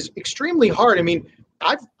 society is extremely hard. I mean,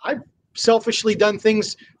 I've selfishly done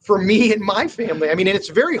things for me and my family. I mean, and it's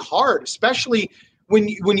very hard, especially when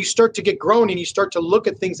you start to get grown and you start to look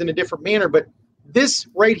at things in a different manner. But this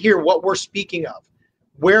right here, what we're speaking of,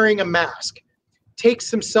 wearing a mask, takes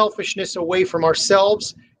some selfishness away from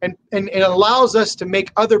ourselves and allows us to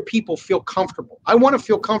make other people feel comfortable. I want to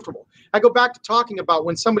feel comfortable. I go back to talking about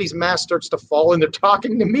when somebody's mask starts to fall and they're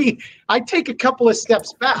talking to me, I take a couple of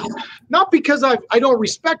steps back, not because I don't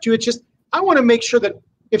respect you. It's just, I want to make sure that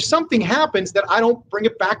if something happens that I don't bring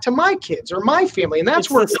it back to my kids or my family. And that's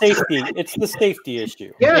where it's the safety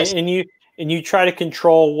issue. Yes. And you try to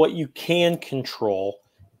control what you can control,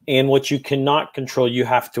 and what you cannot control, you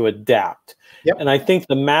have to adapt. Yep. And I think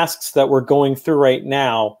the masks that we're going through right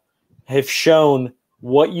now have shown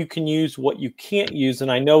what you can use, what you can't use.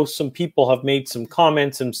 And I know some people have made some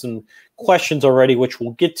comments and some questions already, which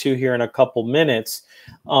we'll get to here in a couple minutes.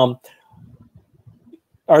 Are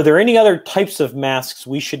there any other types of masks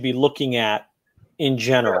we should be looking at in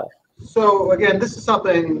general? So again, this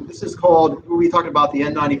is called, we talked about the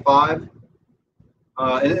N95.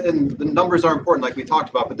 And the numbers are important, like we talked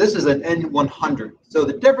about, but this is an N100. So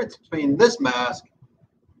the difference between this mask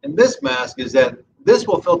and this mask is that this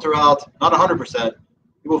will filter out, not 100%, it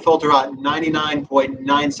will filter out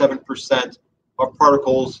 99.97% of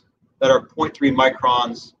particles that are 0.3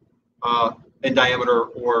 microns in diameter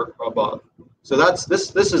or above. So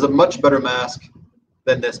this is a much better mask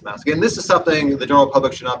than this mask. And this is something the general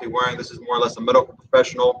public should not be wearing. This is more or less a medical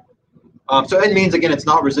professional. So N means, again, it's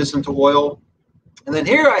not resistant to oil. And then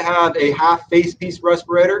here I have a half face piece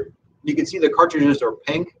respirator. You can see the cartridges are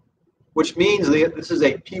pink, which means this is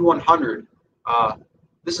a P100.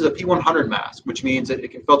 This is a P100 mask, which means that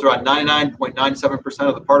it can filter out 99.97%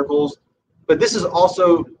 of the particles. But this is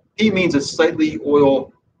also, P means it's slightly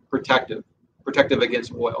oil protective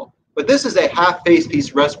against oil. But this is a half face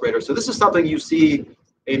piece respirator. So this is something you see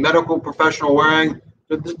a medical professional wearing.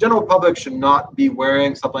 But the general public should not be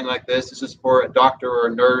wearing something like this. This is for a doctor or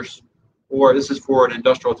a nurse, or this is for an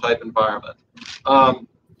industrial type environment.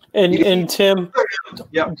 And Tim,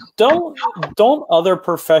 yeah, don't other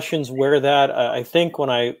professions wear that? I think when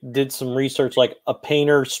I did some research, like a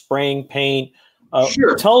painter spraying paint.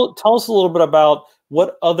 Sure. Tell us a little bit about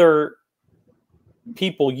what other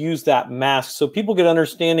people use that mask, so people get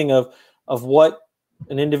understanding of what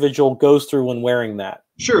an individual goes through when wearing that.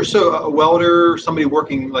 Sure. So a welder, somebody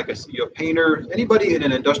working like a painter, anybody in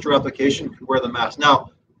an industrial application can wear the mask.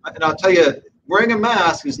 Now, and I'll tell you, wearing a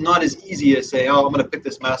mask is not as easy as saying, oh, I'm going to pick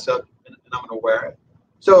this mask up and I'm going to wear it.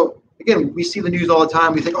 So again, we see the news all the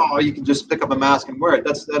time. We think, oh, you can just pick up a mask and wear it.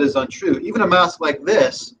 That is untrue. Even a mask like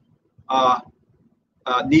this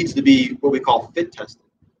needs to be what we call fit tested.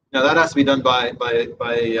 Now that has to be done by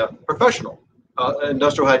a professional,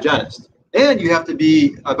 industrial hygienist. And you have to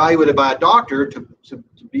be evaluated by a doctor to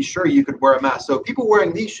be sure you could wear a mask. So people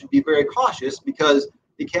wearing these should be very cautious because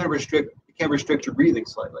it can restrict your breathing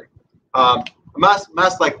slightly. A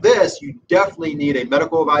mask like this, you definitely need a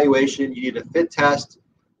medical evaluation. You need a fit test.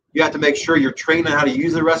 You have to make sure you're trained on how to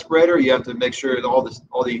use the respirator. You have to make sure that all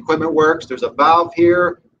the equipment works. There's a valve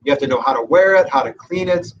here. You have to know how to wear it, how to clean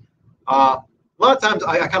it. A lot of times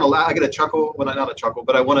I kind of laugh. I get a chuckle, well, not a chuckle,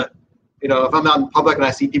 but I want to, if I'm out in public and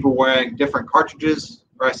I see people wearing different cartridges,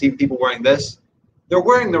 or I see people wearing this, they're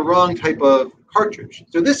wearing the wrong type of cartridge.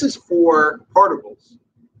 So this is for particles.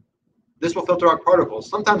 This will filter out particles.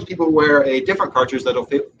 Sometimes people wear a different cartridge that'll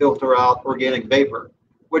filter out organic vapor,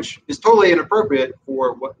 which is totally inappropriate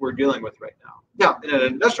for what we're dealing with right now. Now, in an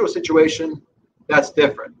industrial situation, that's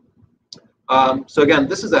different. So again,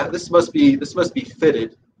 this must be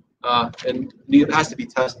fitted, and it has to be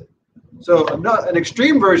tested. So an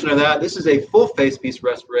extreme version of that, this is a full face piece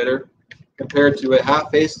respirator compared to a half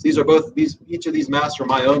face. Each of these masks are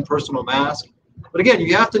my own personal mask. But again,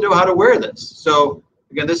 you have to know how to wear this. So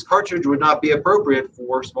again, this cartridge would not be appropriate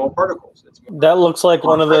for small particles. That looks like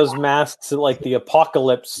one of those masks, like the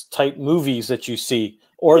apocalypse type movies that you see,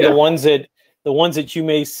 or the ones that you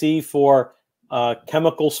may see for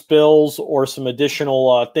chemical spills or some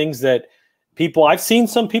additional things that I've seen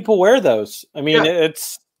some people wear those. I mean,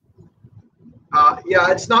 it's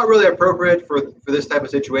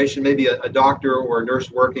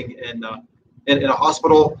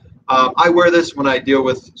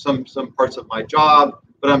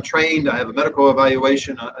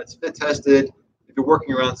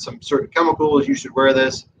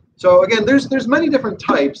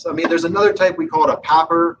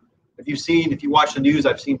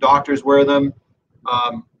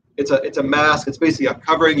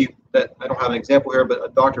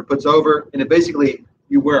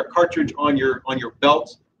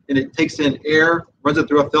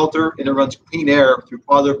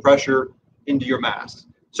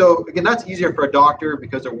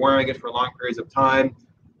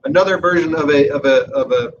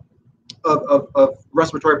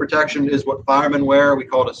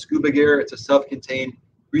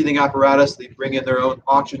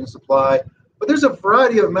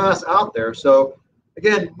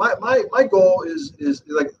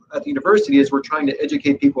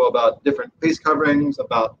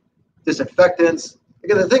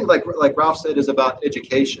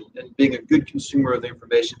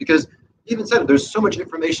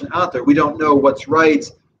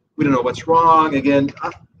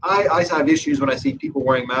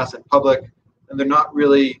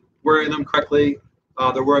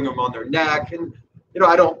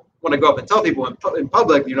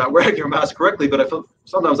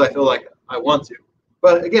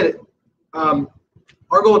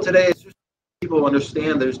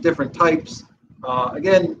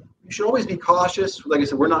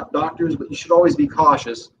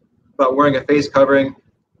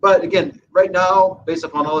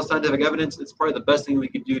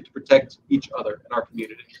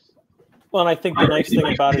Well, and I think the nice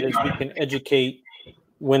thing about it is we can educate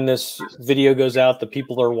when this video goes out, the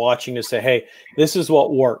people that are watching to say, hey, this is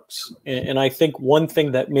what works. And I think one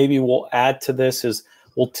thing that maybe we'll add to this is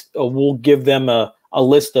we'll give them a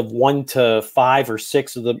list of 1 to 5 or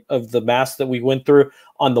 6 of the masks that we went through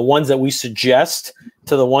on the ones that we suggest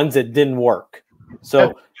to the ones that didn't work.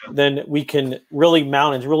 So then we can really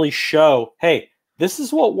mount and really show, hey, this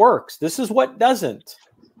is what works. This is what doesn't.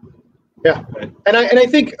 Yeah. And I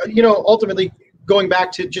think, ultimately going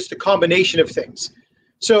back to just a combination of things.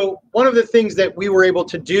 So one of the things that we were able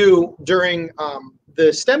to do during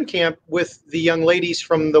the STEM camp with the young ladies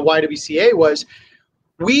from the YWCA was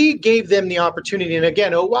we gave them the opportunity. And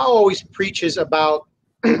again, WOW always preaches about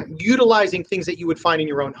utilizing things that you would find in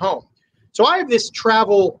your own home. So I have this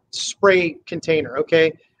travel spray container,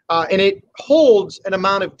 okay? And it holds an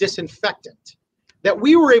amount of disinfectant that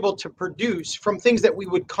we were able to produce from things that we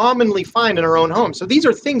would commonly find in our own home. So these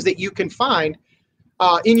are things that you can find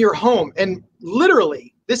in your home. And literally,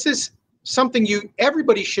 this is something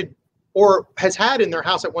everybody should or has had in their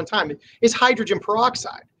house at one time, is hydrogen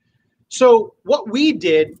peroxide. So what we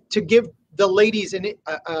did to give the ladies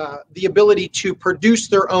the ability to produce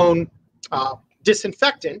their own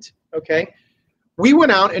disinfectant, okay, we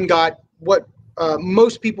went out and got what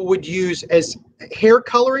most people would use as hair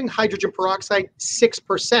coloring, hydrogen peroxide,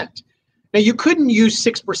 6%. Now, you couldn't use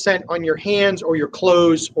 6% on your hands or your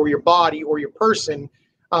clothes or your body or your person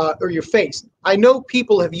or your face. I know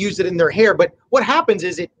people have used it in their hair, but what happens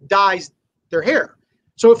is it dyes their hair.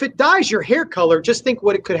 So if it dyes your hair color, just think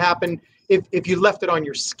what it could happen if you left it on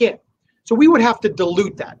your skin. So we would have to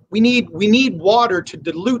dilute that. We need water to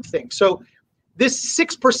dilute things. So this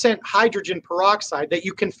 6% hydrogen peroxide that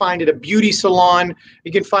you can find at a beauty salon,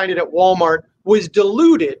 you can find it at Walmart, was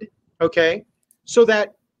diluted, okay, so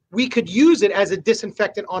that we could use it as a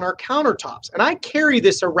disinfectant on our countertops. And I carry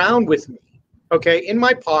this around with me, okay, in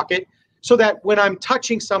my pocket, so that when I'm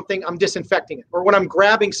touching something, I'm disinfecting it. Or when I'm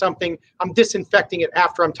grabbing something, I'm disinfecting it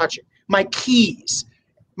after I'm touching. My keys.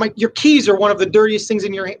 Your keys are one of the dirtiest things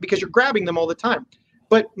in your hand because you're grabbing them all the time.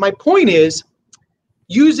 But my point is,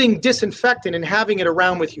 using disinfectant and having it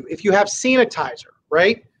around with you. If you have sanitizer,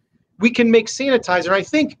 right? We can make sanitizer. And I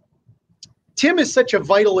think Tim is such a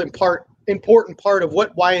vital and important part of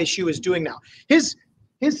what YSU is doing now. His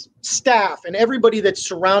staff and everybody that's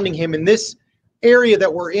surrounding him in this area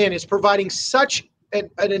that we're in is providing such an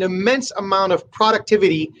immense amount of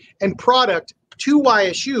productivity and product to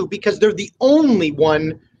YSU because they're the only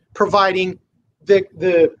one providing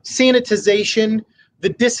the sanitization, the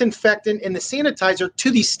disinfectant, and the sanitizer to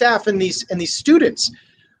these staff and these students.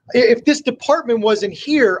 If this department wasn't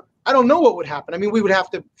here, I don't know what would happen. I mean, we would have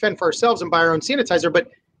to fend for ourselves and buy our own sanitizer, but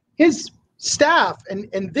his staff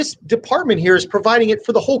and this department here is providing it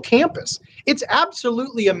for the whole campus. It's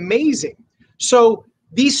absolutely amazing. So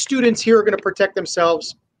these students here are going to protect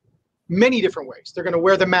themselves many different ways. They're going to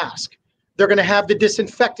wear the mask. They're going to have the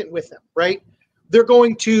disinfectant with them, right? They're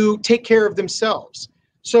going to take care of themselves.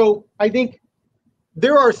 So I think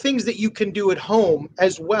there are things that you can do at home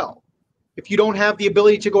as well. If you don't have the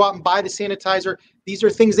ability to go out and buy the sanitizer, these are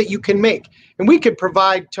things that you can make. And we could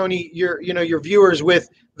provide, Tony, your viewers with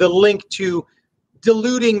the link to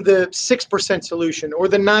diluting the 6% solution or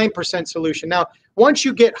the 9% solution. Now, once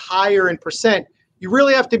you get higher in percent, you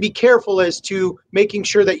really have to be careful as to making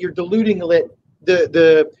sure that you're diluting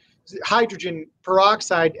the hydrogen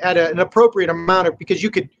peroxide at an appropriate amount because you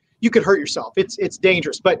could hurt yourself. It's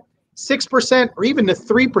dangerous. But 6% or even the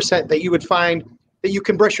 3% that you would find that you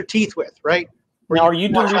can brush your teeth with, right? Now, are you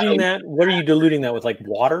diluting that? What are you diluting that with, like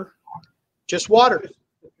water? Just water.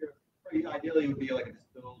 Ideally, it would be like a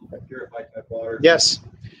distilled, purified type water. Yes.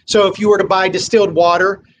 So if you were to buy distilled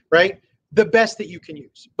water, right, the best that you can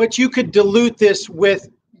use. But you could dilute this with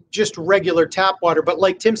just regular tap water. But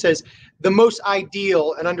like Tim says, the most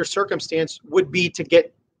ideal and under circumstance would be to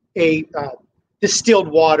get a distilled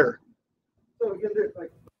water. So again,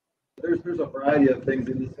 there's a variety of things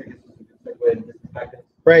in this. I guess it's a good segue into disinfectants.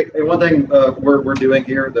 Right. And one thing we're doing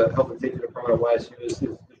here, the Health and Safety Department of YSU is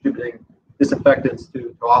distributing disinfectants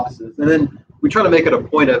to offices. And then we try to make it a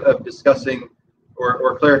point of discussing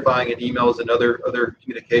or clarifying in emails and other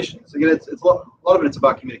communications. Again, it's a lot of it's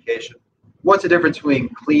about communication. What's the difference between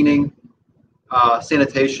cleaning,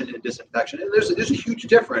 sanitation, and disinfection? And there's a huge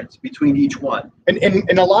difference between each one.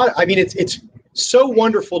 And a lot, I mean, it's so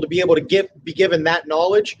wonderful to be able to be given that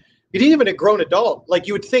knowledge. Even a grown adult, like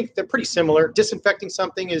you would think they're pretty similar. Disinfecting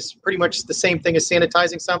something is pretty much the same thing as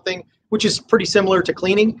sanitizing something, which is pretty similar to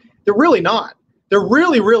cleaning. They're really not. They're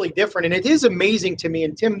really, really different. And it is amazing to me,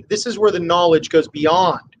 and Tim, this is where the knowledge goes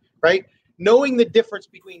beyond, right? Knowing the difference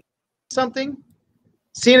between something,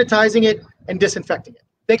 sanitizing it, and disinfecting it.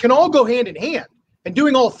 They can all go hand in hand, and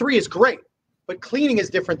doing all three is great, but cleaning is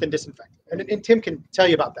different than disinfecting. And Tim can tell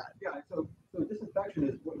you about that. Yeah, so disinfection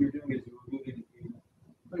is what you're doing is you're removing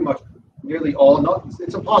pretty much nearly all,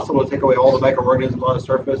 it's impossible to take away all the microorganisms on the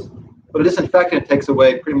surface, but a disinfectant takes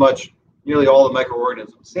away pretty much nearly all the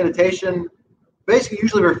microorganisms. Sanitation basically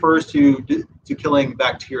usually refers to killing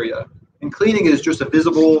bacteria, and cleaning is just a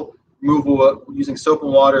visible removal of using soap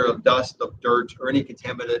and water of dust, of dirt, or any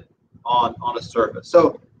contaminant on a surface.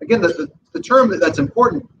 So again, the term that's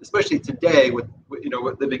important, especially today with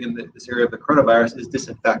living in this area of the coronavirus, is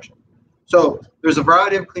disinfection. So there's a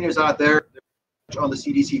variety of cleaners out there. On the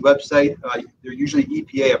CDC website, they're usually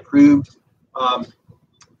EPA approved.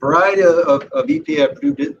 Variety of EPA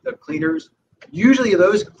approved cleaners. Usually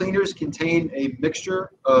those cleaners contain a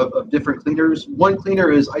mixture of different cleaners. One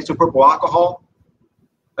cleaner is isopropyl alcohol.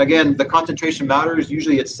 Again, the concentration matters.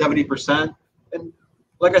 Usually it's 70%. And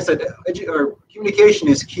like I said, communication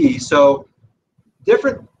is key. So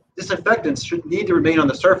different disinfectants should need to remain on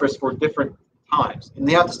the surface for different times, and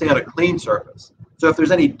they have to stay on a clean surface. So if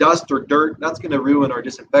there's any dust or dirt, that's going to ruin our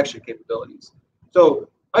disinfection capabilities. So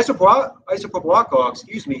isopropyl alcohol,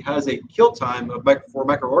 has a kill time for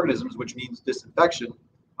microorganisms, which means disinfection,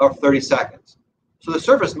 of 30 seconds. So the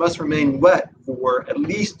surface must remain wet for at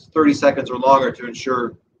least 30 seconds or longer to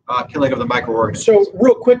ensure killing of the microorganisms. So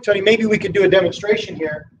real quick, Tony, maybe we could do a demonstration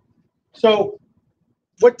here. So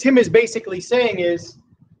what Tim is basically saying is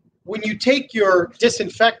when you take your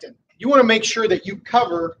disinfectant, you want to make sure that you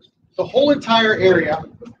cover the whole entire area.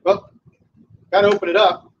 Well, got to open it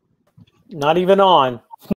up. Not even on.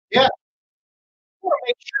 Yeah. You want to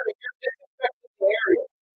make sure that you're disinfecting the area.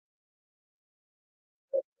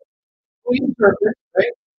 Clean surface,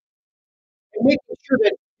 right? And making sure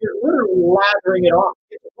that you're literally lathering it off.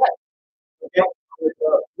 Get it wet. Okay?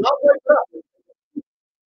 Not wet up.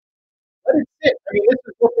 Let it sit. I mean, this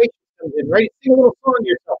is where patience comes in, right? Sing a little song to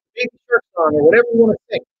yourself, baby shark song, or whatever you want to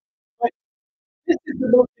sing. But this is the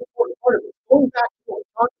most important part of it. Going back to what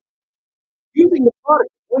we're talking about. Using the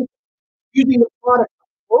product, using the product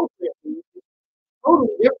appropriately is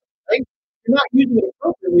totally different, right? If you're not using it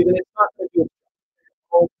appropriately, then it's not going to be a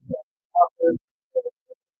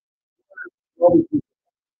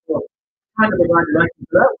design direction.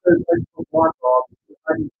 So that was a block off.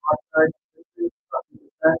 Hydrogen peroxide, so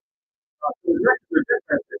the directions are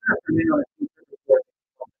different. They're not remaining on a team surface.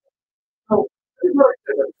 So there's no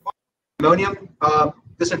ammonium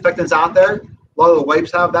disinfectants out there. A lot of the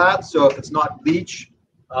wipes have that. So if it's not bleach,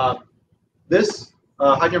 this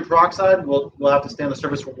hydrogen peroxide will have to stay on the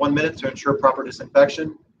surface for 1 minute to ensure proper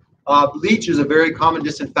disinfection. Bleach is a very common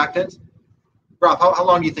disinfectant. Ralph, how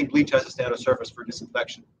long do you think bleach has to stay on a surface for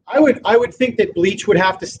disinfection? I would think that bleach would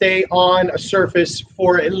have to stay on a surface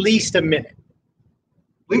for at least a minute.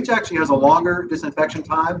 Bleach actually has a longer disinfection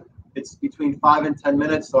time. It's between 5 and 10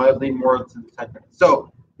 minutes, so I would lean more to 10 minutes.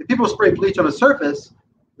 So if people spray bleach on a surface,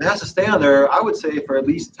 it has to stay on there, I would say, for at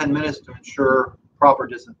least 10 minutes to ensure proper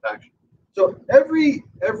disinfection. So every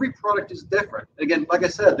product is different. Again, like I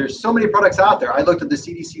said, there's so many products out there. I looked at the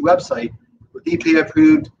CDC website with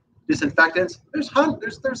EPA-approved disinfectants. There's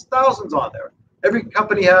thousands on there. Every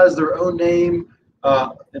company has their own name.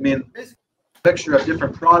 I mean, it's a mixture of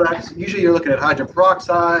different products. Usually you're looking at hydrogen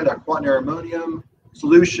peroxide, a quaternary ammonium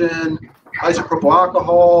solution, isopropyl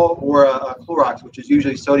alcohol, or a Clorox, which is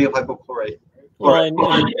usually sodium hypochlorite. Well,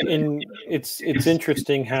 and it's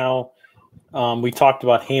interesting how we talked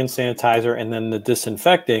about hand sanitizer and then the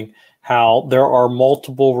disinfecting, how there are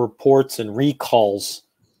multiple reports and recalls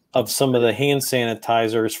of some of the hand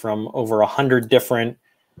sanitizers from over 100 different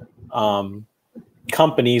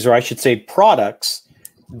companies, or I should say products,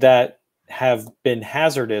 that have been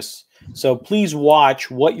hazardous. So please watch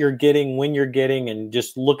what you're getting, when you're getting, and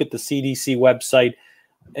just look at the CDC website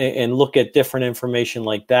and look at different information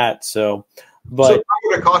like that. So I'm going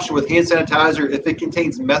to caution with hand sanitizer, if it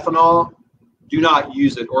contains methanol, do not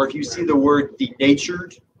use it. Or if you see the word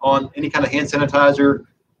denatured on any kind of hand sanitizer,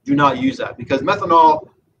 do not use that, because methanol,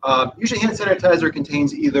 usually hand sanitizer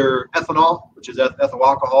contains either ethanol, which is ethyl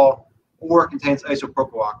alcohol, or it contains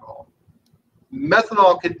isopropyl alcohol.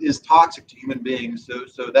 Methanol is toxic to human beings,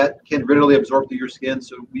 so that can readily absorb through your skin.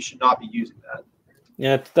 So we should not be using that.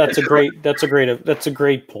 Yeah, that's a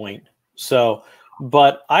great point. So,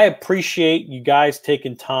 but I appreciate you guys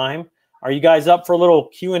taking time. Are you guys up for a little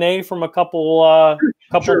Q&A from a couple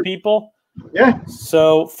Sure. people? Yeah.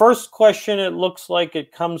 So first question, it looks like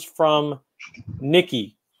it comes from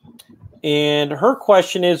Nikki. And her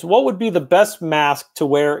question is, what would be the best mask to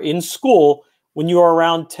wear in school when you are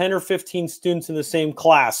around 10 or 15 students in the same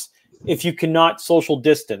class if you cannot social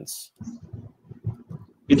distance?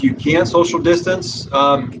 If you can't social distance,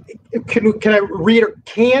 can I read it?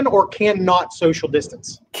 Can or cannot social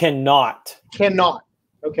distance? Cannot. Cannot.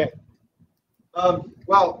 Okay.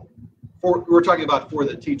 Well, we're talking about for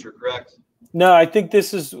the teacher, correct? No, I think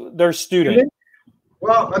this is their student.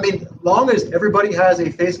 Well, I mean, long as everybody has a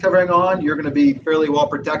face covering on, you're going to be fairly well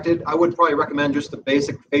protected. I would probably recommend just the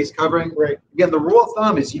basic face covering. Right. Again, the rule of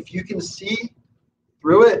thumb is if you can see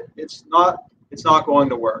through it, it's not going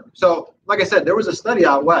to work. So, like I said, there was a study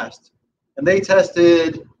out west, and they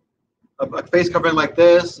tested a face covering like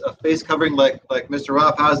this, a face covering like Mr.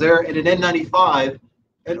 Ralph has there, and an N95,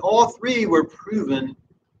 and all three were proven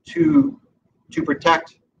to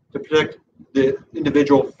protect the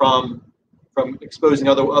individual from exposing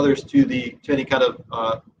others to any kind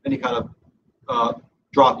of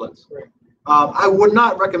droplets. Right. I would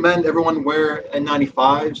not recommend everyone wear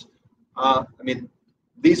N95s. I mean,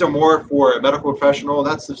 these are more for a medical professional.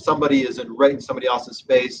 That's if somebody is right in somebody else's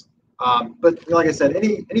face. But like I said,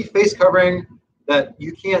 any face covering that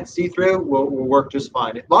you can't see through will work just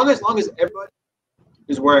fine. As long as everybody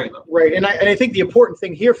is wearing them. Right, and I think the important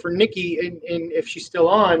thing here for Nikki, and if she's still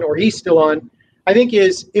on or he's still on, I think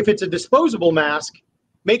is if it's a disposable mask,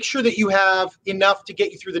 make sure that you have enough to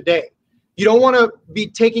get you through the day. You don't want to be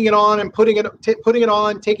taking it on and putting it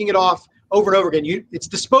on, taking it off over and over again. It's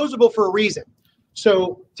disposable for a reason.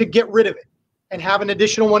 So to get rid of it and have an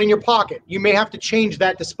additional one in your pocket, you may have to change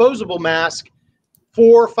that disposable mask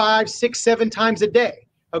 4, 5, 6, 7 times a day.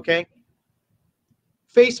 Okay.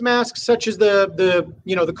 Face masks such as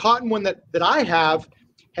the cotton one that I have,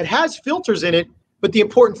 it has filters in it. But the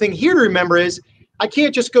important thing here to remember is I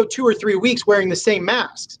can't just go 2 or 3 weeks wearing the same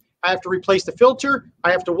masks. I have to replace the filter.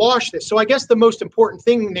 I have to wash this. So I guess the most important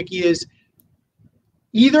thing, Nikki, is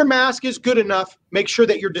either mask is good enough. Make sure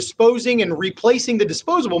that you're disposing and replacing the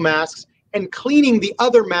disposable masks and cleaning the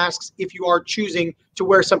other masks if you are choosing to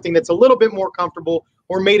wear something that's a little bit more comfortable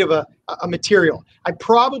or made of a material. I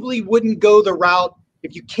probably wouldn't go the route,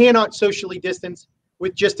 if you cannot socially distance,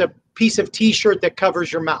 with just a piece of T-shirt that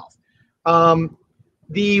covers your mouth.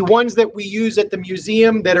 The ones that we use at the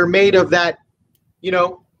museum that are made of that,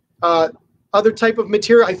 other type of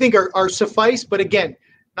material, I think are suffice, but again,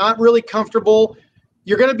 not really comfortable.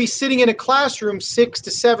 you're going to be sitting in a classroom 6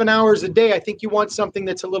 to 7 hours a day. I think you want something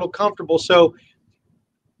that's a little comfortable. So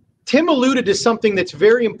Tim alluded to something that's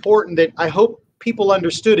very important that I hope people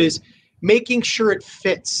understood, is making sure it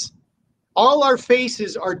fits. All our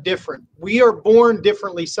faces are different. We are born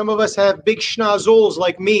differently. Some of us have big schnozzles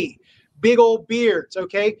like me, big old beards,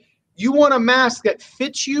 okay? You want a mask that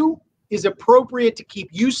fits you, is appropriate to keep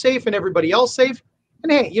you safe and everybody else safe.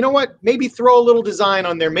 And hey, you know what? Maybe throw a little design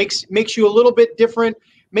on there. Makes you a little bit different.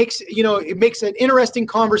 It makes an interesting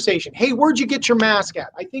conversation. Hey, where'd you get your mask at?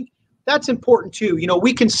 I think that's important too.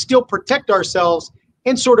 We can still protect ourselves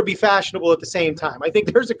and sort of be fashionable at the same time. I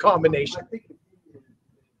think there's a combination.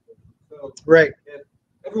 So, right.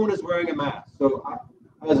 Everyone is wearing a mask. So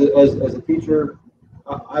as a teacher,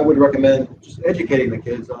 I would recommend just educating the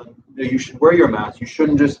kids on, you should wear your mask. You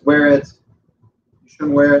shouldn't just wear it. You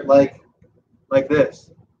shouldn't wear it like this.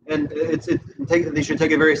 And they should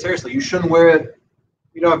take it very seriously. You shouldn't wear it.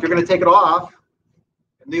 If you're going to take it off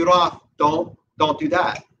and leave it off, don't do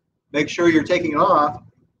that. Make sure you're taking it off.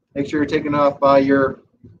 Make sure you're taking it off by your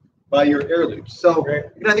air loops. So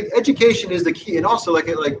I think education is the key, and also like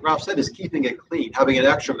Ralph said, is keeping it clean, having an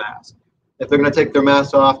extra mask. If they're going to take their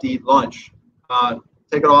mask off to eat lunch,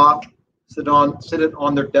 take it off, sit it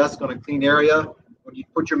on their desk on a clean area. When you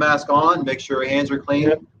put your mask on, make sure your hands are clean.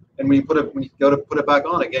 Yep. And when you go to put it back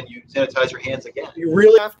on again, you sanitize your hands again. You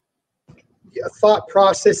really have to thought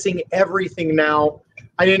processing everything now.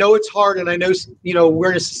 I know it's hard, and I know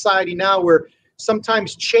we're in a society now where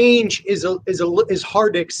sometimes change is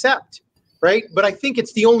hard to accept, right? But I think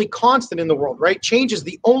it's the only constant in the world, right? Change is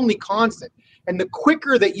the only constant, and the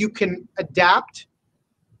quicker that you can adapt,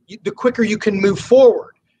 the quicker you can move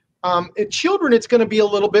forward. Children, it's going to be a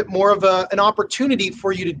little bit more of an opportunity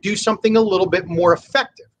for you to do something a little bit more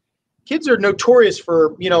effective. Kids are notorious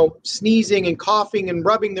for, sneezing and coughing and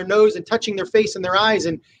rubbing their nose and touching their face and their eyes.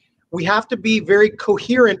 And we have to be very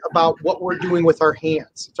coherent about what we're doing with our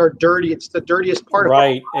hands. It's the dirtiest part of it.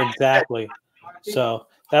 Right, exactly. So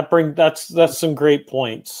that's some great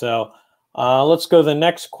points. So let's go to the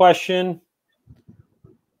next question.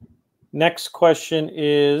 Next question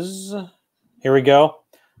is, here we go.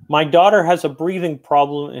 My daughter has a breathing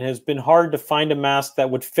problem and has been hard to find a mask that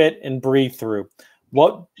would fit and breathe through.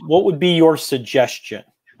 What would be your suggestion?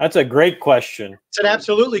 That's a great question. It's an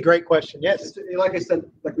absolutely great question. Yes. Like we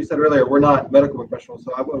said earlier, we're not medical professionals.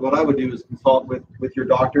 So what I would do is consult with your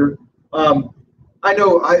doctor. I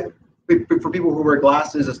know for people who wear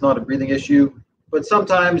glasses, it's not a breathing issue. But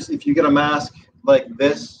sometimes if you get a mask like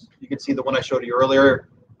this, you can see the one I showed you earlier.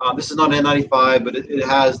 This is not an N95, but it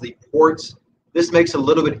has the ports. This makes it a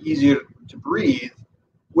little bit easier to breathe,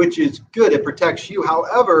 which is good. It protects you.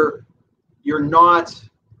 However,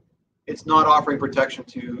 it's not offering protection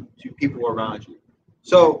to people around you.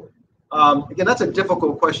 So again, that's a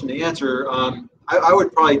difficult question to answer. I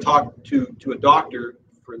would probably talk to a doctor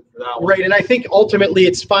for that one. Right, and I think ultimately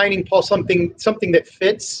it's finding, Paul, something that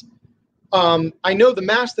fits. I know the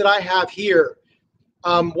mask that I have here,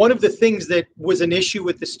 one of the things that was an issue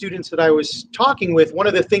with the students that I was talking with, one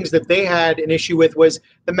of the things that they had an issue with was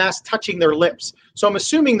the mask touching their lips. So I'm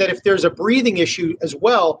assuming that if there's a breathing issue as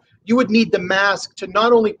well, you would need the mask to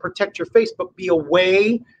not only protect your face, but be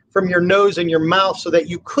away from your nose and your mouth so that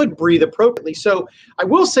you could breathe appropriately. So I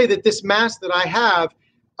will say that this mask that I have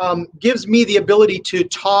gives me the ability to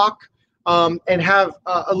talk and have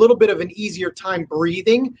a little bit of an easier time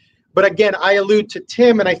breathing. But again, I allude to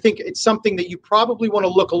Tim, and I think it's something that you probably want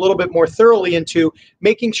to look a little bit more thoroughly into,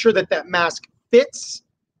 making sure that that mask fits,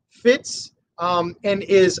 and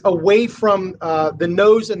is away from the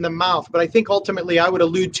nose and the mouth. But I think ultimately I would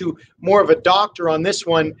allude to more of a doctor on this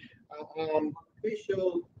one. Face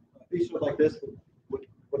shield like this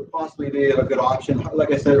would possibly be a good option.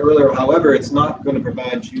 Like I said earlier, however, it's not going to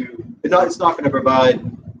provide you. It's not going to provide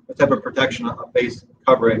a type of protection, a face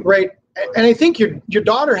covering. Right. And I think your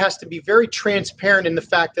daughter has to be very transparent in the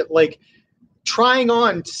fact that, like, trying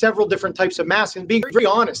on several different types of masks and being very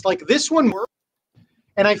honest, like, this one works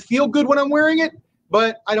and I feel good when I'm wearing it,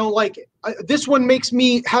 but I don't like it. This one makes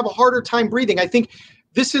me have a harder time breathing. I think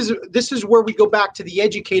this is where we go back to the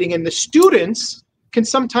educating, and the students can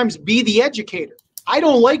sometimes be the educator. I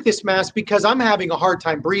don't like this mask because I'm having a hard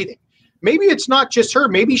time breathing. Maybe it's not just her.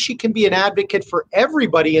 Maybe she can be an advocate for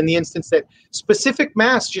everybody in the instance that specific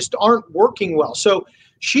masks just aren't working well. So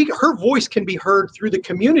her voice can be heard through the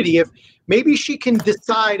community. If maybe she can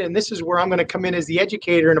decide, and this is where I'm going to come in as the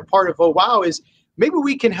educator, and a part of Oh Wow is maybe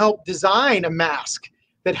we can help design a mask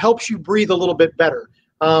that helps you breathe a little bit better.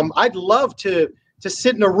 I'd love to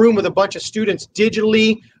sit in a room with a bunch of students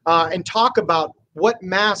digitally and talk about what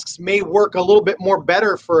masks may work a little bit more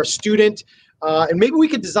better for a student. and maybe we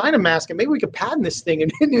could design a mask, and maybe we could patent this thing,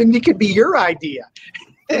 and it could be your idea.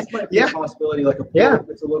 This might be a possibility. Like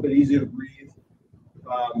it's a little bit easier to breathe,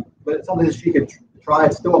 but it's something that she could try.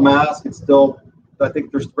 It's still a mask. It's still, I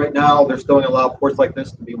think right now they're still going to allow ports like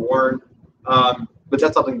this to be worn. But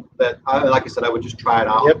that's something that, like I said, I would just try it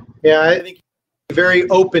out. Yep. Yeah, I think very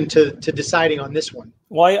open to deciding on this one.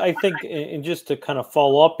 Well, I think, and just to kind of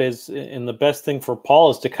follow up, and the best thing for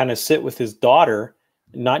Paul is to kind of sit with his daughter,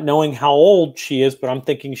 not knowing how old she is, but I'm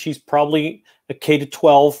thinking she's probably a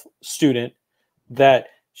K-12 student, that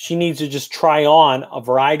she needs to just try on a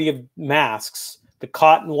variety of masks, the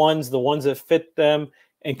cotton ones, the ones that fit them,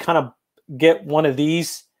 and kind of get one of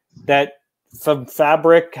these that from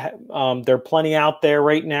fabric. There are plenty out there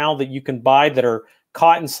right now that you can buy that are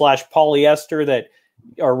cotton/polyester that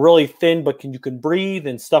are really thin, but you can breathe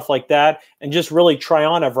and stuff like that, and just really try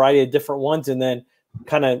on a variety of different ones, and then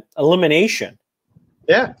kind of elimination.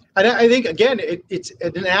 Yeah, and I think again, it's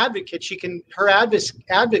an advocate. Her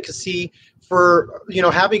advocacy for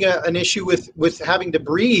having an issue with having to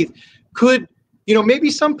breathe could,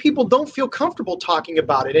 maybe some people don't feel comfortable talking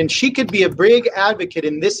about it, and she could be a big advocate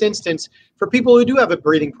in this instance for people who do have a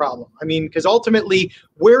breathing problem. I mean, because ultimately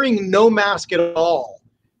wearing no mask at all,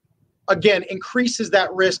 again, increases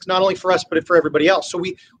that risk not only for us but for everybody else. So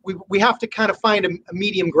we have to kind of find a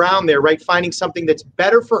medium ground there, right? Finding something that's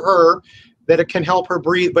better for her, that it can help her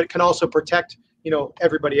breathe, but it can also protect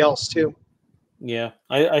everybody else too. Yeah,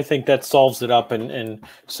 I think that solves it up. And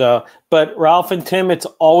so, but Ralph and Tim, it's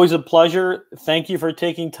always a pleasure. Thank you for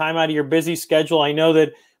taking time out of your busy schedule. I know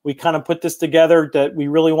that we kind of put this together, that we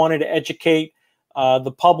really wanted to educate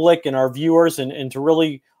the public and our viewers, and to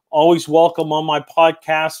really always welcome on my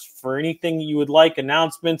podcast for anything you would like,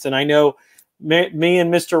 announcements. And I know me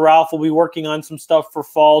and Mr. Ralph will be working on some stuff for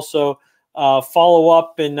fall. So follow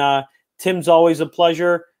up, and Tim's always a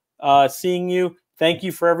pleasure seeing you. Thank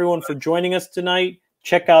you for everyone for joining us tonight.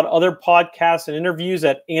 Check out other podcasts and interviews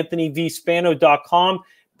at anthonyvspano.com.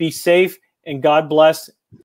 Be safe, and God bless.